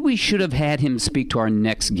maybe we should have had him speak to our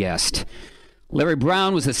next guest. Larry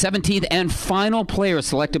Brown was the 17th and final player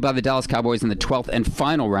selected by the Dallas Cowboys in the 12th and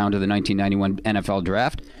final round of the 1991 NFL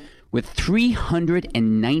Draft, with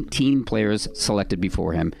 319 players selected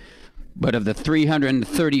before him. But of the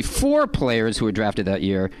 334 players who were drafted that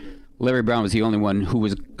year, Larry Brown was the only one who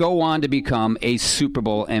would go on to become a Super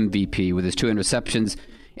Bowl MVP with his 2 interceptions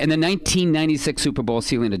and the 1996 Super Bowl,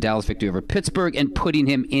 sealing a Dallas victory over Pittsburgh and putting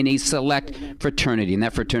him in a select fraternity. And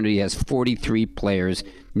that fraternity has 43 players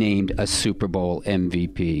named a Super Bowl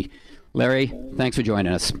MVP. Larry, thanks for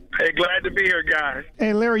joining us. Hey, glad to be here, guys.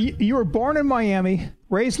 Hey, Larry, you were born in Miami,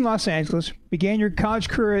 raised in Los Angeles, began your college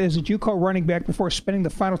career as a JUCO running back before spending the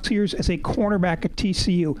final 2 years as a cornerback at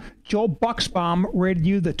TCU. Joel Bucksbaum rated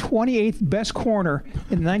you the 28th best corner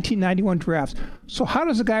in the 1991 draft. So how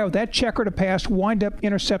does a guy with that checkered past wind up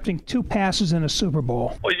intercepting 2 passes in a Super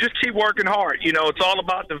Bowl? Well, you just keep working hard. You know, it's all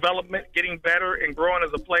about development, getting better, and growing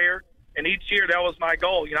as a player. And each year, that was my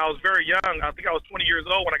goal. You know, I was very young. I think I was 20 years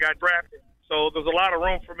old when I got drafted. So there's a lot of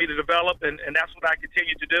room for me to develop, and that's what I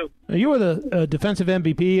continue to do. You were the defensive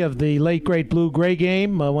MVP of the late, great Blue-Gray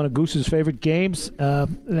game, one of Goose's favorite games.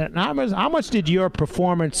 How much did your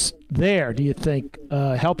performance there, do you think,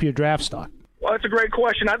 help your draft stock? Well, that's a great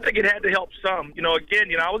question. I think it had to help some. You know,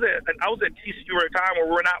 again, I was at TCU at a time where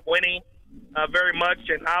we were not winning very much,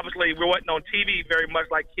 and obviously we wasn't on TV very much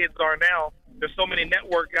like kids are now. There's so many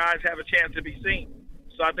network guys have a chance to be seen.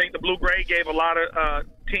 So I think the Blue-Gray gave a lot of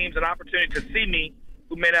teams an opportunity to see me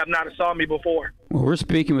who may have not have saw me before. Well, we're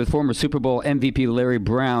speaking with former Super Bowl MVP Larry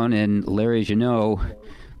Brown, and Larry, as you know,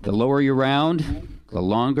 the lower you round, the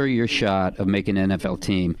longer your shot of making an NFL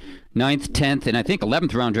team. 9th, 10th, and I think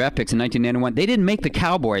 11th round draft picks in 1991. They didn't make the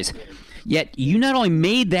Cowboys, yet you not only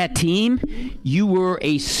made that team, you were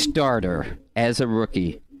a starter as a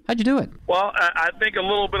rookie. How'd you do it? Well, I think a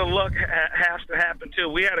little bit of luck has to happen, too.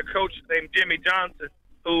 We had a coach named Jimmy Johnson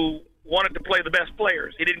who wanted to play the best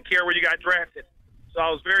players. He didn't care where you got drafted. So I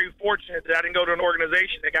was very fortunate that I didn't go to an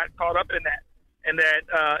organization that got caught up in that, and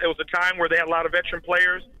that it was a time where they had a lot of veteran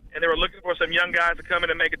players, and they were looking for some young guys to come in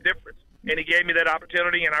and make a difference. And he gave me that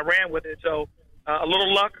opportunity, and I ran with it. So a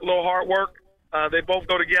little luck, a little hard work, they both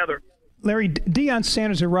go together. Larry, Deion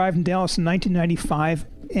Sanders arrived in Dallas in 1995,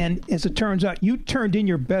 and as it turns out, you turned in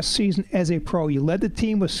your best season as a pro. You led the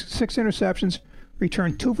team with 6 interceptions,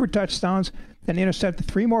 returned 2 for touchdowns, then intercepted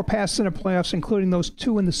 3 more passes in the playoffs, including those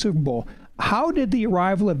 2 in the Super Bowl. How did the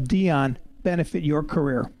arrival of Deion benefit your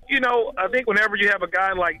career? You know, I think whenever you have a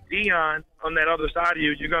guy like Deion on that other side of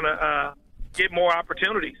you, you're going to get more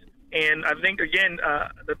opportunities. And I think, again,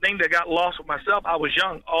 the thing that got lost with myself, I was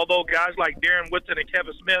young. Although guys like Darren Woodson and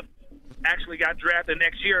Kevin Smith actually got drafted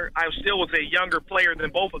next year, I still was a younger player than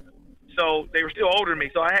both of them. So they were still older than me.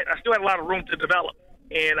 So I still had a lot of room to develop.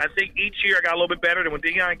 And I think each year I got a little bit better than when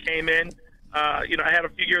Deion came in. You know, I had a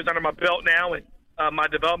few years under my belt now, and my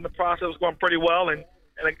development process was going pretty well. And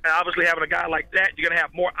obviously having a guy like that, you're going to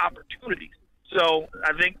have more opportunities. So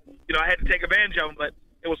I think, you know, I had to take advantage of them. But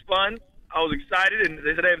it was fun. I was excited. And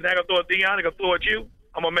they said, hey, if they're going to throw at Deion, they're going to throw at you.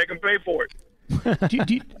 I'm going to make them pay for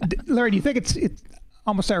it. Larry, do you think it's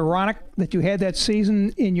almost ironic that you had that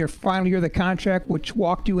season in your final year of the contract, which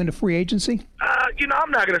walked you into free agency? You know,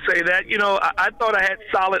 I'm not going to say that. You know, I thought I had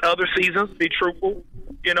solid other seasons, to be truthful.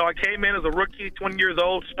 You know, I came in as a rookie, 20 years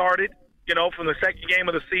old, started, you know, from the second game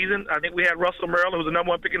of the season. I think we had Russell Merrill, who was the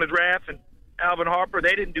number 1 pick in the draft, and Alvin Harper.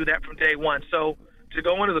 They didn't do that from day one. So to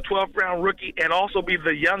go in as a 12th-round rookie and also be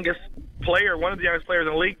the youngest player, one of the youngest players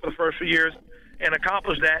in the league for the first few years, and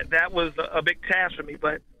accomplish that was a big task for me.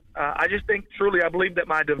 But I just think, truly, I believe that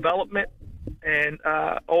my development and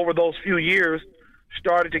over those few years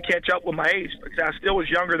started to catch up with my age. Because I still was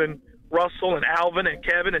younger than Russell and Alvin and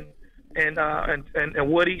Kevin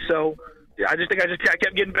and Woody. So I just think I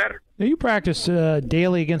kept getting better. Now, you practiced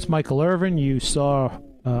daily against Michael Irvin. You saw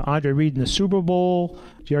Andre Reed in the Super Bowl,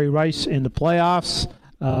 Jerry Rice in the playoffs,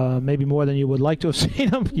 maybe more than you would like to have seen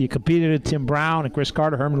him. You competed with Tim Brown and Chris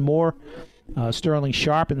Carter, Herman Moore, Sterling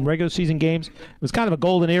Sharp in regular season games. It was kind of a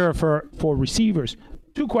golden era for receivers.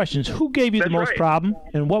 2 questions. Who gave you the most problem,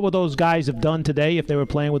 and what would those guys have done today if they were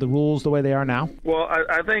playing with the rules the way they are now? Well,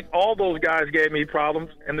 I think all those guys gave me problems,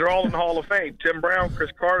 and they're all in the Hall of Fame. Tim Brown, Chris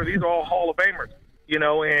Carter, these are all Hall of Famers. You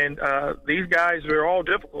know, and these guys are all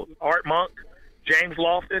difficult. Art Monk, James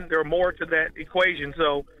Lofton, there are more to that equation.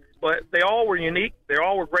 So, but they all were unique. They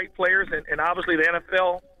all were great players, and obviously the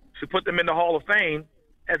NFL, to put them in the Hall of Fame,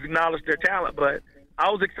 has acknowledged their talent. But I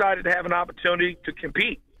was excited to have an opportunity to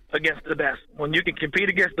compete against the best. When you can compete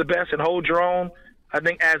against the best and hold your own, I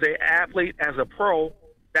think as an athlete, as a pro,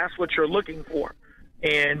 that's what you're looking for.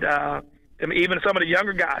 And I mean, even some of the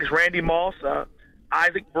younger guys, Randy Moss,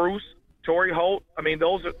 Isaac Bruce, Torrey Holt, I mean,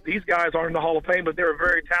 these guys aren't in the Hall of Fame, but they're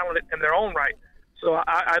very talented in their own right. So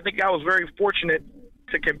I think I was very fortunate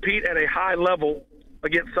to compete at a high level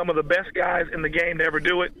against some of the best guys in the game to ever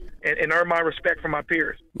do it and earn my respect from my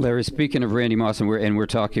peers. Larry, speaking of Randy Moss, and we're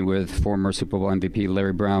talking with former Super Bowl MVP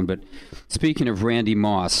Larry Brown, but speaking of Randy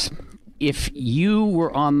Moss, if you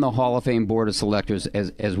were on the Hall of Fame board of selectors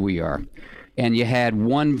as we are, and you had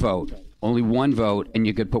one vote, only one vote, and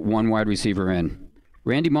you could put one wide receiver in,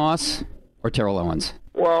 Randy Moss or Terrell Owens?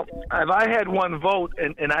 Well, if I had one vote,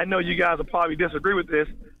 and I know you guys will probably disagree with this,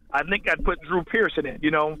 I think I'd put Drew Pearson in.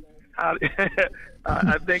 You know,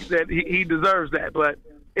 I think that he deserves that. But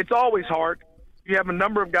it's always hard. You have a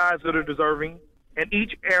number of guys that are deserving, and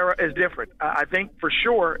each era is different. I think for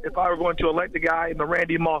sure if I were going to elect a guy in the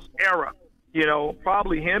Randy Moss era, you know,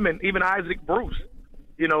 probably him and even Isaac Bruce.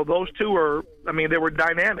 You know, those two they were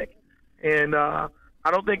dynamic. And I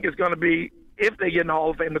don't think it's going to be if they get in the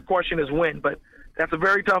Hall of Fame. The question is when. But that's a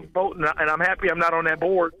very tough vote, and I'm happy I'm not on that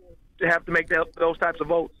board to have to make those types of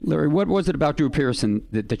votes. Larry, what was it about Drew Pearson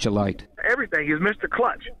that you liked? Everything. He's Mr.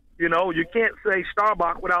 Clutch. You know, you can't say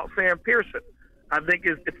Starbuck without Sam Pearson. I think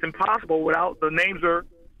it's impossible without the names are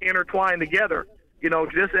intertwined together. You know,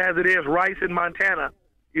 just as it is Rice in Montana,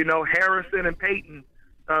 you know, Harrison and Peyton,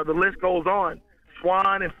 the list goes on,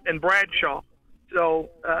 Swan and Bradshaw. So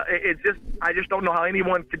I just don't know how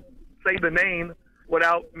anyone could say the name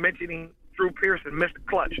without mentioning Drew Pearson, Mr.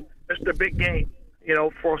 Clutch, Mr. Big Game, you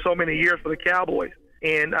know, for so many years for the Cowboys.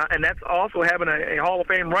 And that's also having a Hall of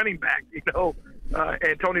Fame running back,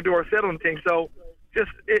 and Tony Dorsett on the team. So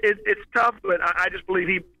it's tough, but I just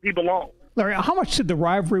believe he belongs. Larry, how much did the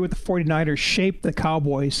rivalry with the 49ers shape the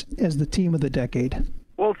Cowboys as the team of the decade?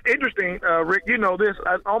 Well, it's interesting, Rick, you know this.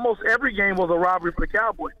 Almost every game was a rivalry for the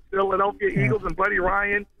Cowboys. Philadelphia Eagles and Buddy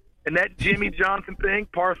Ryan and that Jimmy Johnson thing,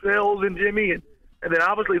 Parcells and Jimmy, and then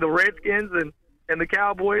obviously the Redskins and the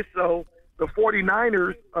Cowboys. So the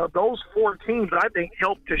 49ers, those four teams, I think,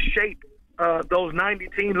 helped to shape those 90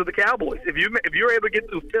 teams of the Cowboys. If you're able to get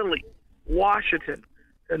through Philly, Washington,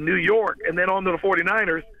 and New York, and then on to the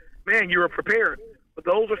 49ers, man, you were prepared. But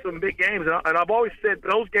those are some big games. And I've always said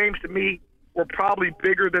those games, to me, were probably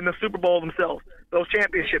bigger than the Super Bowl themselves. Those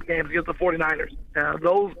championship games against the 49ers.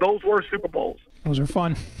 Those were Super Bowls. Those are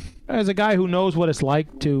fun. As a guy who knows what it's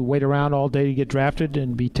like to wait around all day to get drafted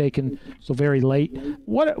and be taken so very late,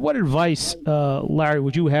 what advice, Larry,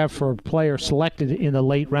 would you have for a player selected in the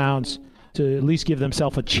late rounds to at least give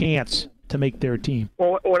themselves a chance to make their team?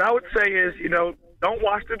 Well, what I would say is, don't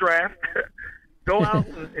watch the draft. Go out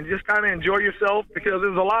and just kind of enjoy yourself, because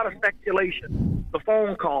there's a lot of speculation. The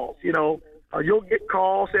phone calls, you'll get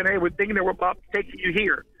calls saying, hey, we're thinking that we're about to take you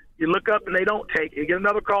here. You look up and they don't take you. You get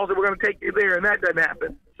another call that we're going to take you there, and that doesn't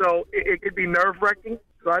happen. So it could be nerve-wracking.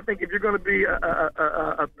 So I think if you're going to be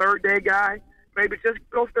a third-day guy, maybe just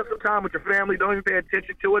go spend some time with your family. Don't even pay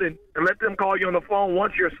attention to it, and let them call you on the phone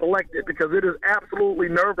once you're selected, because it is absolutely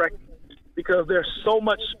nerve-wracking, because there's so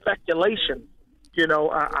much speculation.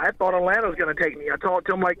 I thought Atlanta was going to take me. I talked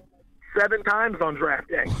to them like 7 times on draft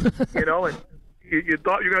day, and you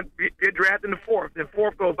thought you're going to get drafted in the 4th, then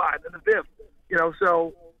 4th goes by, then the 5th,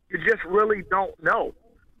 so you just really don't know.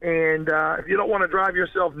 And if you don't want to drive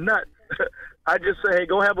yourself nuts, I just say, hey,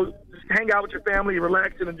 go just hang out with your family,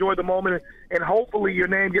 relax, and enjoy the moment, and hopefully your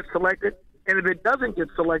name gets selected. And if it doesn't get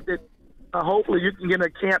selected, hopefully you can get in a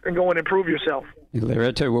camp and go and improve yourself. Larry,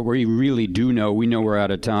 I tell you what, we really do know. We know we're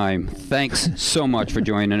out of time. Thanks so much for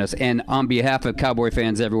joining us. And on behalf of Cowboy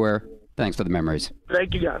fans everywhere, thanks for the memories.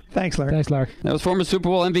 Thank you, guys. Thanks, Larry. Thanks, Larry. That was former Super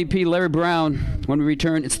Bowl MVP Larry Brown. When we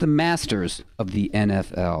return, it's the Masters of the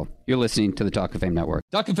NFL. You're listening to the Talk of Fame Network.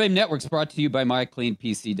 Talk of Fame Network is brought to you by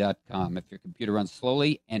MyCleanPC.com. If your computer runs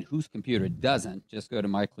slowly, and whose computer doesn't, just go to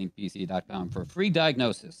MyCleanPC.com for a free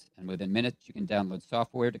diagnosis. And within minutes, you can download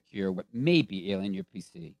software to cure what may be ailing your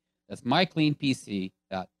PC. That's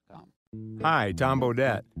MyCleanPC.com. Hi, Tom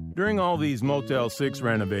Bodette. During all these Motel 6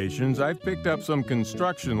 renovations, I've picked up some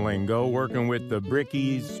construction lingo working with the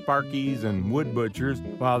brickies, sparkies, and wood butchers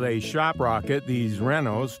while they shop rocket these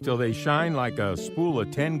renos till they shine like a spool of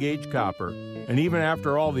 10-gauge copper. And even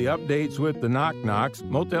after all the updates with the knock-knocks,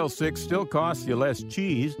 Motel 6 still costs you less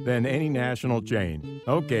cheese than any national chain.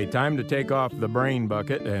 Okay, time to take off the brain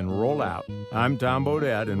bucket and roll out. I'm Tom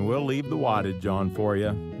Bodette, and we'll leave the wattage on for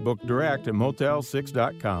you. Book direct at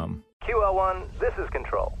Motel6.com. QL1, this is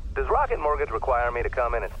Control. Does Rocket Mortgage require me to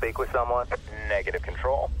come in and speak with someone? Negative,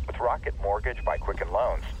 Control. With Rocket Mortgage by Quicken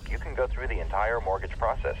Loans, you can go through the entire mortgage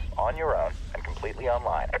process on your own and completely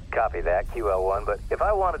online. Copy that, QL1, but if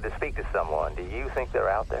I wanted to speak to someone, do you think they're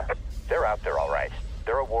out there? They're out there, all right.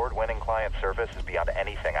 Their award-winning client service is beyond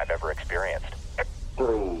anything I've ever experienced. 3,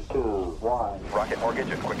 2, 1. Rocket Mortgage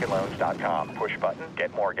at QuickenLoans.com. Push button,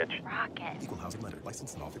 get mortgage. Rocket. Equal housing lender.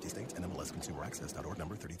 Licensed in all 50 states. NMLSConsumerAccess.org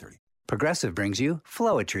number 3030. Progressive brings you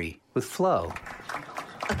Flowetry with Flow.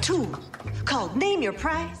 A tool called Name Your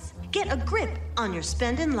Price. Get a grip on your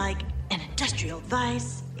spending like an industrial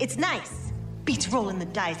vice. It's nice. Beats rolling the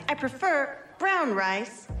dice. I prefer brown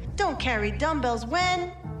rice. Don't carry dumbbells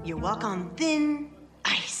when you walk on thin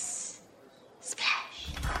ice.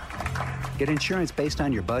 Splash. Get insurance based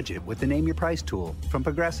on your budget with the Name Your Price tool from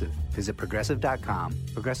Progressive. Visit Progressive.com.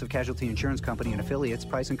 Progressive Casualty Insurance Company and Affiliates.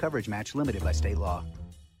 Price and coverage match limited by state law.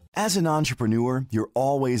 As an entrepreneur, you're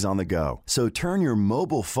always on the go. So turn your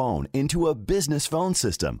mobile phone into a business phone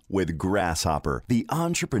system with Grasshopper, the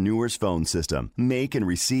entrepreneur's phone system. Make and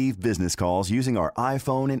receive business calls using our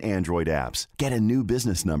iPhone and Android apps. Get a new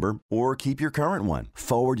business number or keep your current one.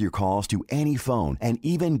 Forward your calls to any phone and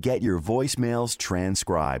even get your voicemails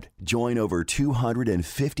transcribed. Join over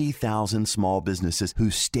 250,000 small businesses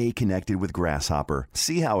who stay connected with Grasshopper.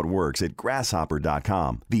 See how it works at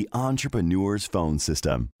grasshopper.com, the entrepreneur's phone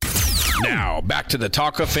system. Now, back to the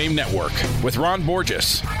Talk of Fame Network with Ron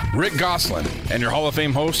Borges, Rick Gosselin, and your Hall of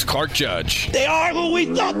Fame host, Clark Judge. They are who we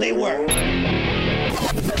thought they were.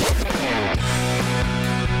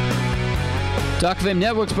 Talk of Fame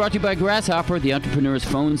Network is brought to you by Grasshopper, the entrepreneur's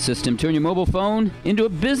phone system. Turn your mobile phone into a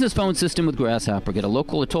business phone system with Grasshopper. Get a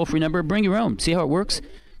local or toll-free number, bring your own. See how it works?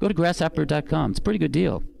 Go to grasshopper.com. It's a pretty good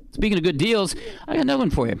deal. Speaking of good deals, I got another one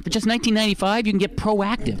for you. For just $19.95, you can get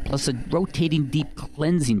Proactive plus a rotating deep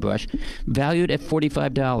cleansing brush valued at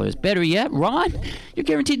 $45. Better yet, Ron, you're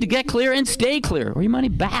guaranteed to get clear and stay clear, or your money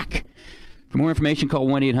back. For more information, call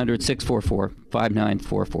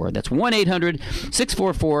 1-800-644-5944. That's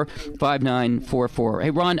 1-800-644-5944. Hey,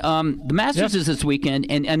 Ron, the Masters is this weekend,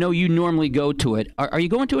 and I know you normally go to it. Are you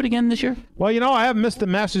going to it again this year? Well, I haven't missed the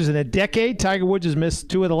Masters in a decade. Tiger Woods has missed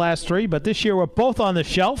 2 of the last 3, but this year we're both on the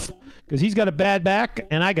shelf because he's got a bad back,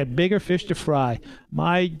 and I got bigger fish to fry.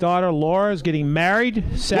 My daughter Laura is getting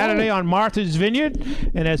married Saturday on Martha's Vineyard,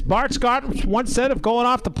 and as Bart Scott once said of going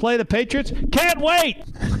off to play the Patriots, can't wait!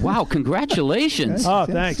 Wow, congratulations. Oh,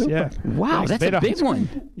 thanks, super. yeah. Wow, Thanks. that's a big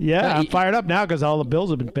one. Yeah, I'm fired up now because all the bills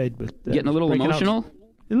have been paid. But, getting a little emotional?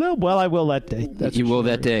 Well, I will that day. You will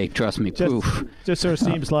that day, trust me. Just sort of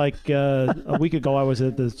seems like a week ago I was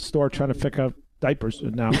at the store trying to pick up diapers.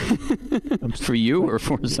 Now, for you or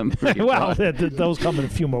for somebody? Well, those come in a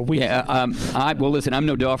few more weeks. Yeah. Well, listen, I'm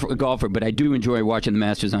no golfer, but I do enjoy watching the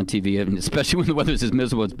Masters on TV, and especially when the weather's as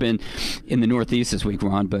miserable it's been in the Northeast this week,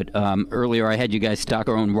 Ron. But earlier I had you guys stock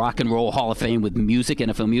our own Rock and Roll Hall of Fame with music,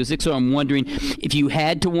 NFL music. So I'm wondering if you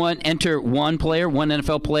had to enter one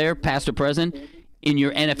NFL player, past or present, in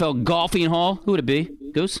your NFL golfing hall, who would it be?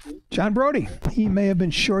 Goose? John Brody. He may have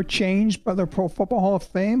been shortchanged by the Pro Football Hall of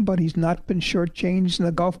Fame, but he's not been shortchanged in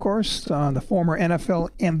the golf course. The former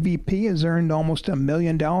NFL MVP has earned almost $1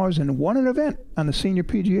 million and won an event on the Senior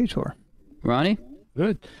PGA Tour. Ronnie?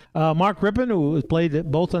 Good. Mark Rippon, who has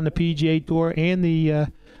played both on the PGA Tour and the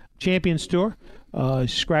Champions Tour,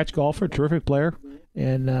 scratch golfer, terrific player,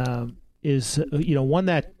 and is won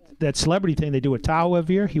that celebrity thing they do at Tahoe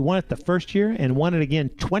every year. He won it the first year and won it again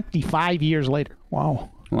 25 years later. Wow.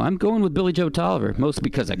 Well, I'm going with Billy Joe Tolliver, mostly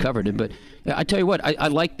because I covered it. But I tell you what, I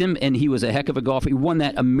liked him, and he was a heck of a golfer. He won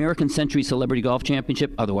that American Century Celebrity Golf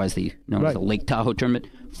Championship, otherwise known as the Lake Tahoe Tournament,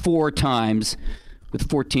 4 times with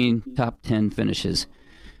 14 top 10 finishes.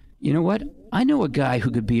 You know what? I know a guy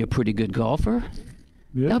who could be a pretty good golfer.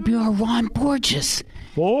 Yeah. That'd be our Ron Borges.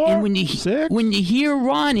 4, and when you 6. When you hear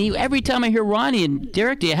Ronnie, every time I hear Ronnie, and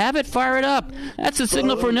Derek, do you have it? Fire it up. That's a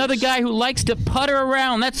signal for another guy who likes to putter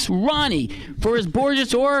around. That's Ronnie for his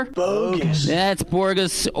Borges or bogus. That's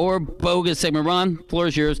Borges or bogus segment. Ron, floor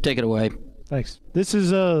is yours. Take it away. Thanks. This is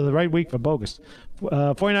the right week for bogus.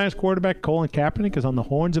 49ers quarterback Colin Kaepernick is on the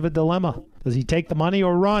horns of a dilemma. Does he take the money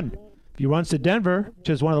or run? If he runs to Denver, which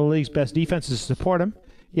is one of the league's best defenses to support him,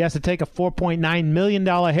 he has to take a $4.9 million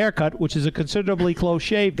haircut, which is a considerably close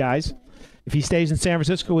shave, guys. If he stays in San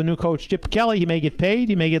Francisco with new coach Chip Kelly, he may get paid,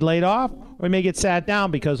 he may get laid off, or he may get sat down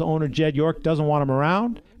because owner Jed York doesn't want him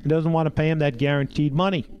around and doesn't want to pay him that guaranteed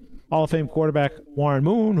money. Hall of Fame quarterback Warren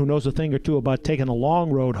Moon, who knows a thing or two about taking a long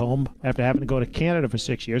road home after having to go to Canada for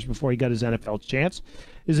 6 years before he got his NFL chance,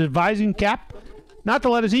 is advising Cap not to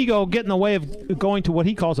let his ego get in the way of going to what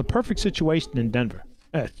he calls a perfect situation in Denver.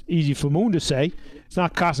 It's easy for Moon to say. It's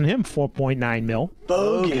not costing him $4.9 million.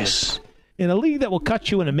 Bogus. In a league that will cut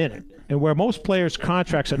you in a minute, and where most players'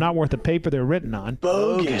 contracts are not worth the paper they're written on.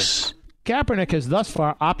 Bogus. Kaepernick has thus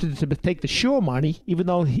far opted to take the sure money, even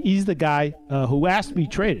though he's the guy who asked to be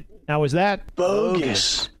traded. Now, is that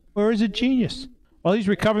bogus? Or is it genius? While he's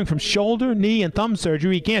recovering from shoulder, knee, and thumb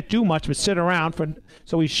surgery, he can't do much but sit around.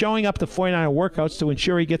 So he's showing up to 49er workouts to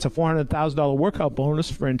ensure he gets a $400,000 workout bonus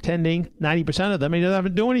for attending 90% of them. He doesn't have to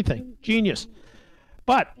do anything. Genius.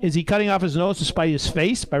 But is he cutting off his nose to spite his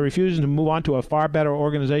face by refusing to move on to a far better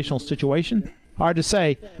organizational situation? Hard to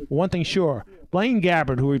say, but one thing's sure. Blaine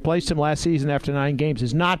Gabbert, who replaced him last season after 9 games,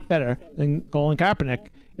 is not better than Colin Kaepernick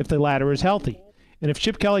if the latter is healthy. And if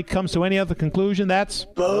Chip Kelly comes to any other conclusion, that's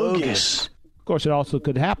bogus. Of course, it also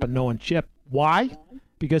could happen, knowing Chip. Why?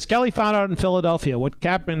 Because Kelly found out in Philadelphia what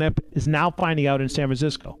Kaepernick is now finding out in San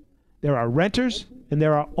Francisco. There are renters and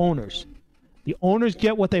there are owners. The owners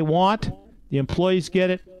get what they want. The employees get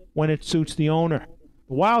it when it suits the owner.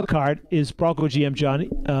 The wild card is Bronco GM John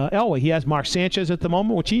Elway. He has Mark Sanchez at the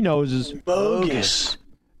moment, which he knows is bogus.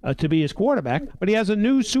 To be his quarterback, but he has a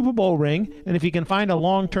new Super Bowl ring, and if he can find a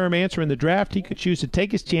long-term answer in the draft, he could choose to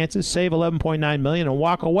take his chances, save $11.9 million, and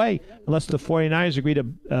walk away, unless the 49ers agree to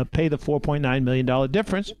pay the $4.9 million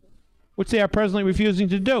difference, which they are presently refusing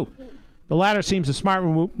to do. The latter seems a smart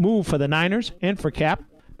move for the Niners and for Cap,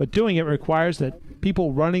 but doing it requires that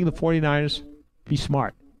people running the 49ers be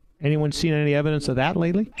smart. Anyone seen any evidence of that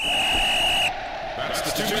lately?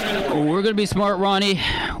 We're going to be smart, Ronnie.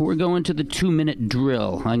 We're going to the 2-minute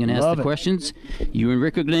drill. I'm going to ask the questions. You and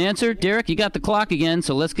Rick are going to answer. Derek, you got the clock again,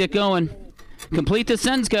 so let's get going. Complete the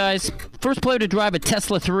sentence, guys. First player to drive a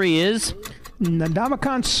Tesla 3 is?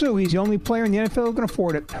 Ndamukong Suh. He's the only player in the NFL who can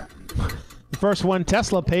afford it. The first one,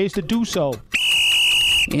 Tesla pays to do so.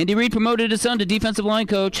 Andy Reid promoted his son to defensive line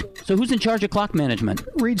coach. So who's in charge of clock management?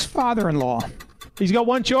 Reid's father-in-law. He's got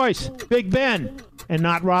one choice, Big Ben, and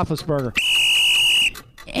not Roethlisberger.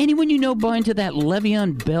 Anyone you know buy into that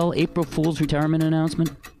Le'Veon Bell April Fool's retirement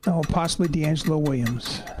announcement? Oh, possibly D'Angelo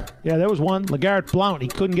Williams. Yeah, there was one, LeGarrette Blount. He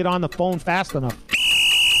couldn't get on the phone fast enough.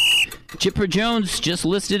 Chipper Jones just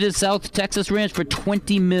listed his South Texas ranch for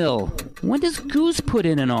 $20 million. When does Goose put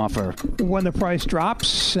in an offer? When the price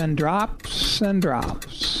drops and drops and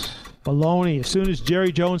drops. Baloney. As soon as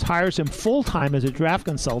Jerry Jones hires him full-time as a draft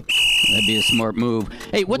consultant. That'd be a smart move.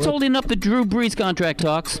 Hey, what's holding up the Drew Brees contract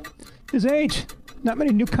talks? His age. Not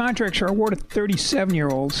many new contracts are awarded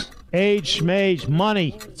 37-year-olds. Age, schmage,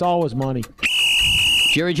 money. It's always money.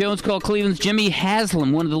 Jerry Jones called Cleveland's Jimmy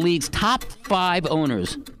Haslam one of the league's top 5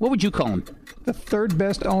 owners. What would you call him? The third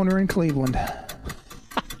best owner in Cleveland.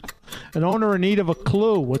 An owner in need of a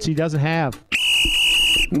clue, which he doesn't have.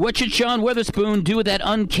 What should Sean Witherspoon do with that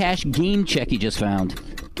uncashed game check he just found?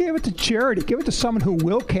 Give it to charity. Give it to someone who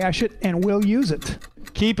will cash it and will use it.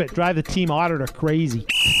 Keep it. Drive the team auditor crazy.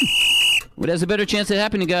 What has a better chance of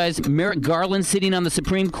happening, guys? Merrick Garland sitting on the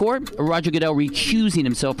Supreme Court or Roger Goodell recusing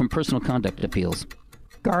himself from personal conduct appeals?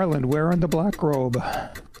 Garland wearing the black robe.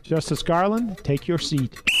 Justice Garland, take your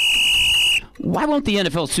seat. Why won't the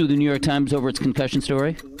NFL sue the New York Times over its concussion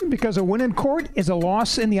story? Because a win in court is a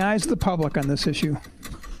loss in the eyes of the public on this issue.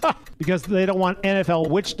 Because they don't want NFL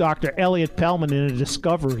witch doctor Elliot Pellman in a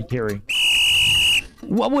discovery hearing.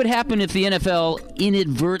 What would happen if the NFL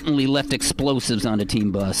inadvertently left explosives on a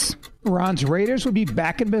team bus? Ron's Raiders would be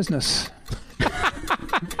back in business.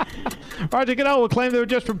 Roger Goodell would claim they were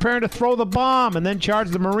just preparing to throw the bomb and then charge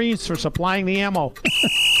the Marines for supplying the ammo.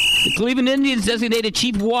 The Cleveland Indians designated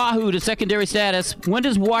Chief Wahoo to secondary status. When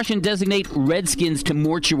does Washington designate Redskins to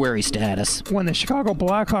mortuary status? When the Chicago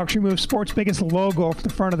Blackhawks remove sports' biggest logo off the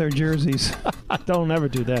front of their jerseys. Don't ever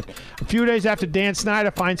do that. A few days after Dan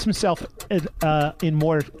Snyder finds himself in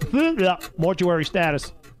mortuary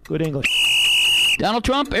status. Good English. Donald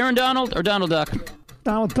Trump, Aaron Donald, or Donald Duck?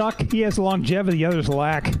 Donald Duck, he has longevity, the others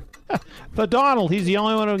lack. The Donald, he's the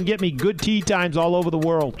only one who can get me good tea times all over the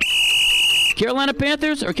world. Carolina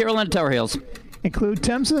Panthers or Carolina Tar Heels? Include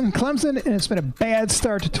Clemson, and it's been a bad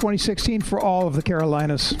start to 2016 for all of the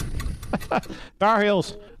Carolinas. Tar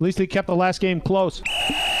Heels, at least they kept the last game close.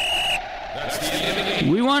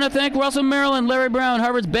 We want to thank Russell Maryland, Larry Brown,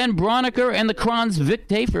 Harvard's Ben Broniker, and the Cron's Vic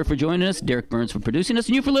Tafer for joining us, Derek Burns for producing us,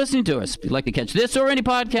 and you for listening to us. If you'd like to catch this or any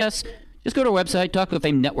podcasts, just go to our website,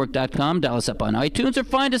 talkoffamenetwork.com, dial us up on iTunes, or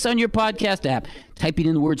find us on your podcast app, typing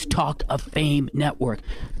in the words Talk of Fame Network.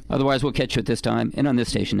 Otherwise, we'll catch you at this time and on this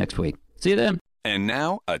station next week. See you then. And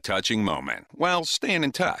now, a touching moment while staying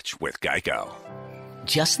in touch with Geico.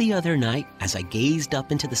 Just the other night, as I gazed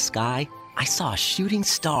up into the sky, I saw a shooting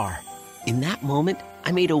star. In that moment,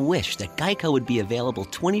 I made a wish that Geico would be available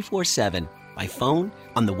 24/7 by phone,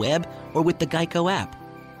 on the web, or with the Geico app.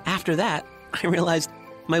 After that, I realized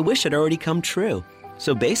my wish had already come true.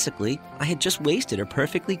 So basically, I had just wasted a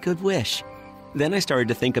perfectly good wish. Then I started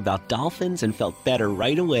to think about dolphins and felt better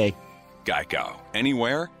right away. Geico.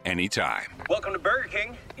 Anywhere, anytime. Welcome to Burger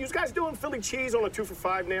King. You guys doing Philly cheese on a 2 for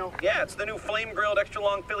 $5 now? Yeah, it's the new flame-grilled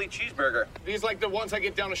extra-long Philly cheeseburger. These like the ones I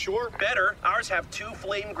get down the shore? Better. Ours have 2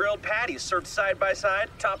 flame-grilled patties served side by side,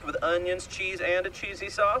 topped with onions, cheese, and a cheesy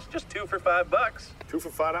sauce. Just 2 for $5. 2 for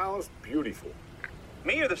 $5? Beautiful.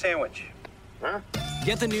 Me or the sandwich? Huh?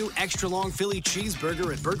 Get the new extra-long Philly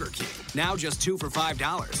cheeseburger at Burger King. Now just 2 for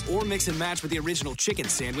 $5. Or mix and match with the original chicken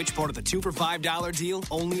sandwich, part of the 2 for $5 deal,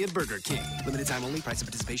 only at Burger King. Limited time only. Price and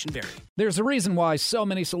participation vary. There's a reason why so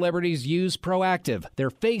many celebrities use Proactive.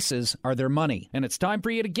 Their faces are their money. And it's time for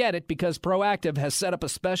you to get it because Proactive has set up a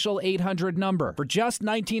special 800 number. For just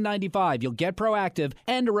 $19.95, you'll get Proactive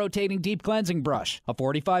and a rotating deep cleansing brush. A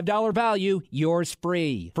 $45 value, yours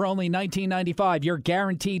free. For only $19.95, you're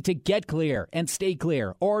guaranteed to get clear and stay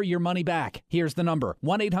clear or your money back. Here's the number,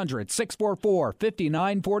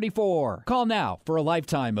 1-800-644-5944. Call now for a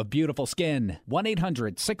lifetime of beautiful skin.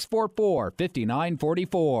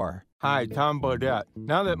 1-800-644-5944. Hi, Tom Bodette.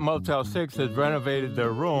 Now that Motel 6 has renovated their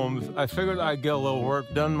rooms, I figured I'd get a little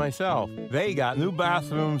work done myself. They got new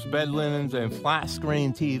bathrooms, bed linens, and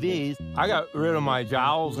flat-screen TVs. I got rid of my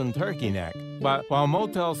jowls and turkey neck. But while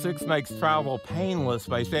Motel 6 makes travel painless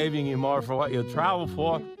by saving you more for what you travel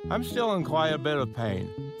for, I'm still in quite a bit of pain.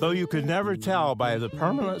 Though you could never tell by the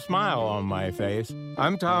permanent smile on my face,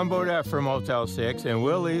 I'm Tom Bodette for Motel 6, and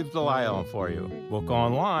we'll leave the light on for you. Book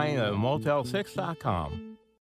online at motel6.com.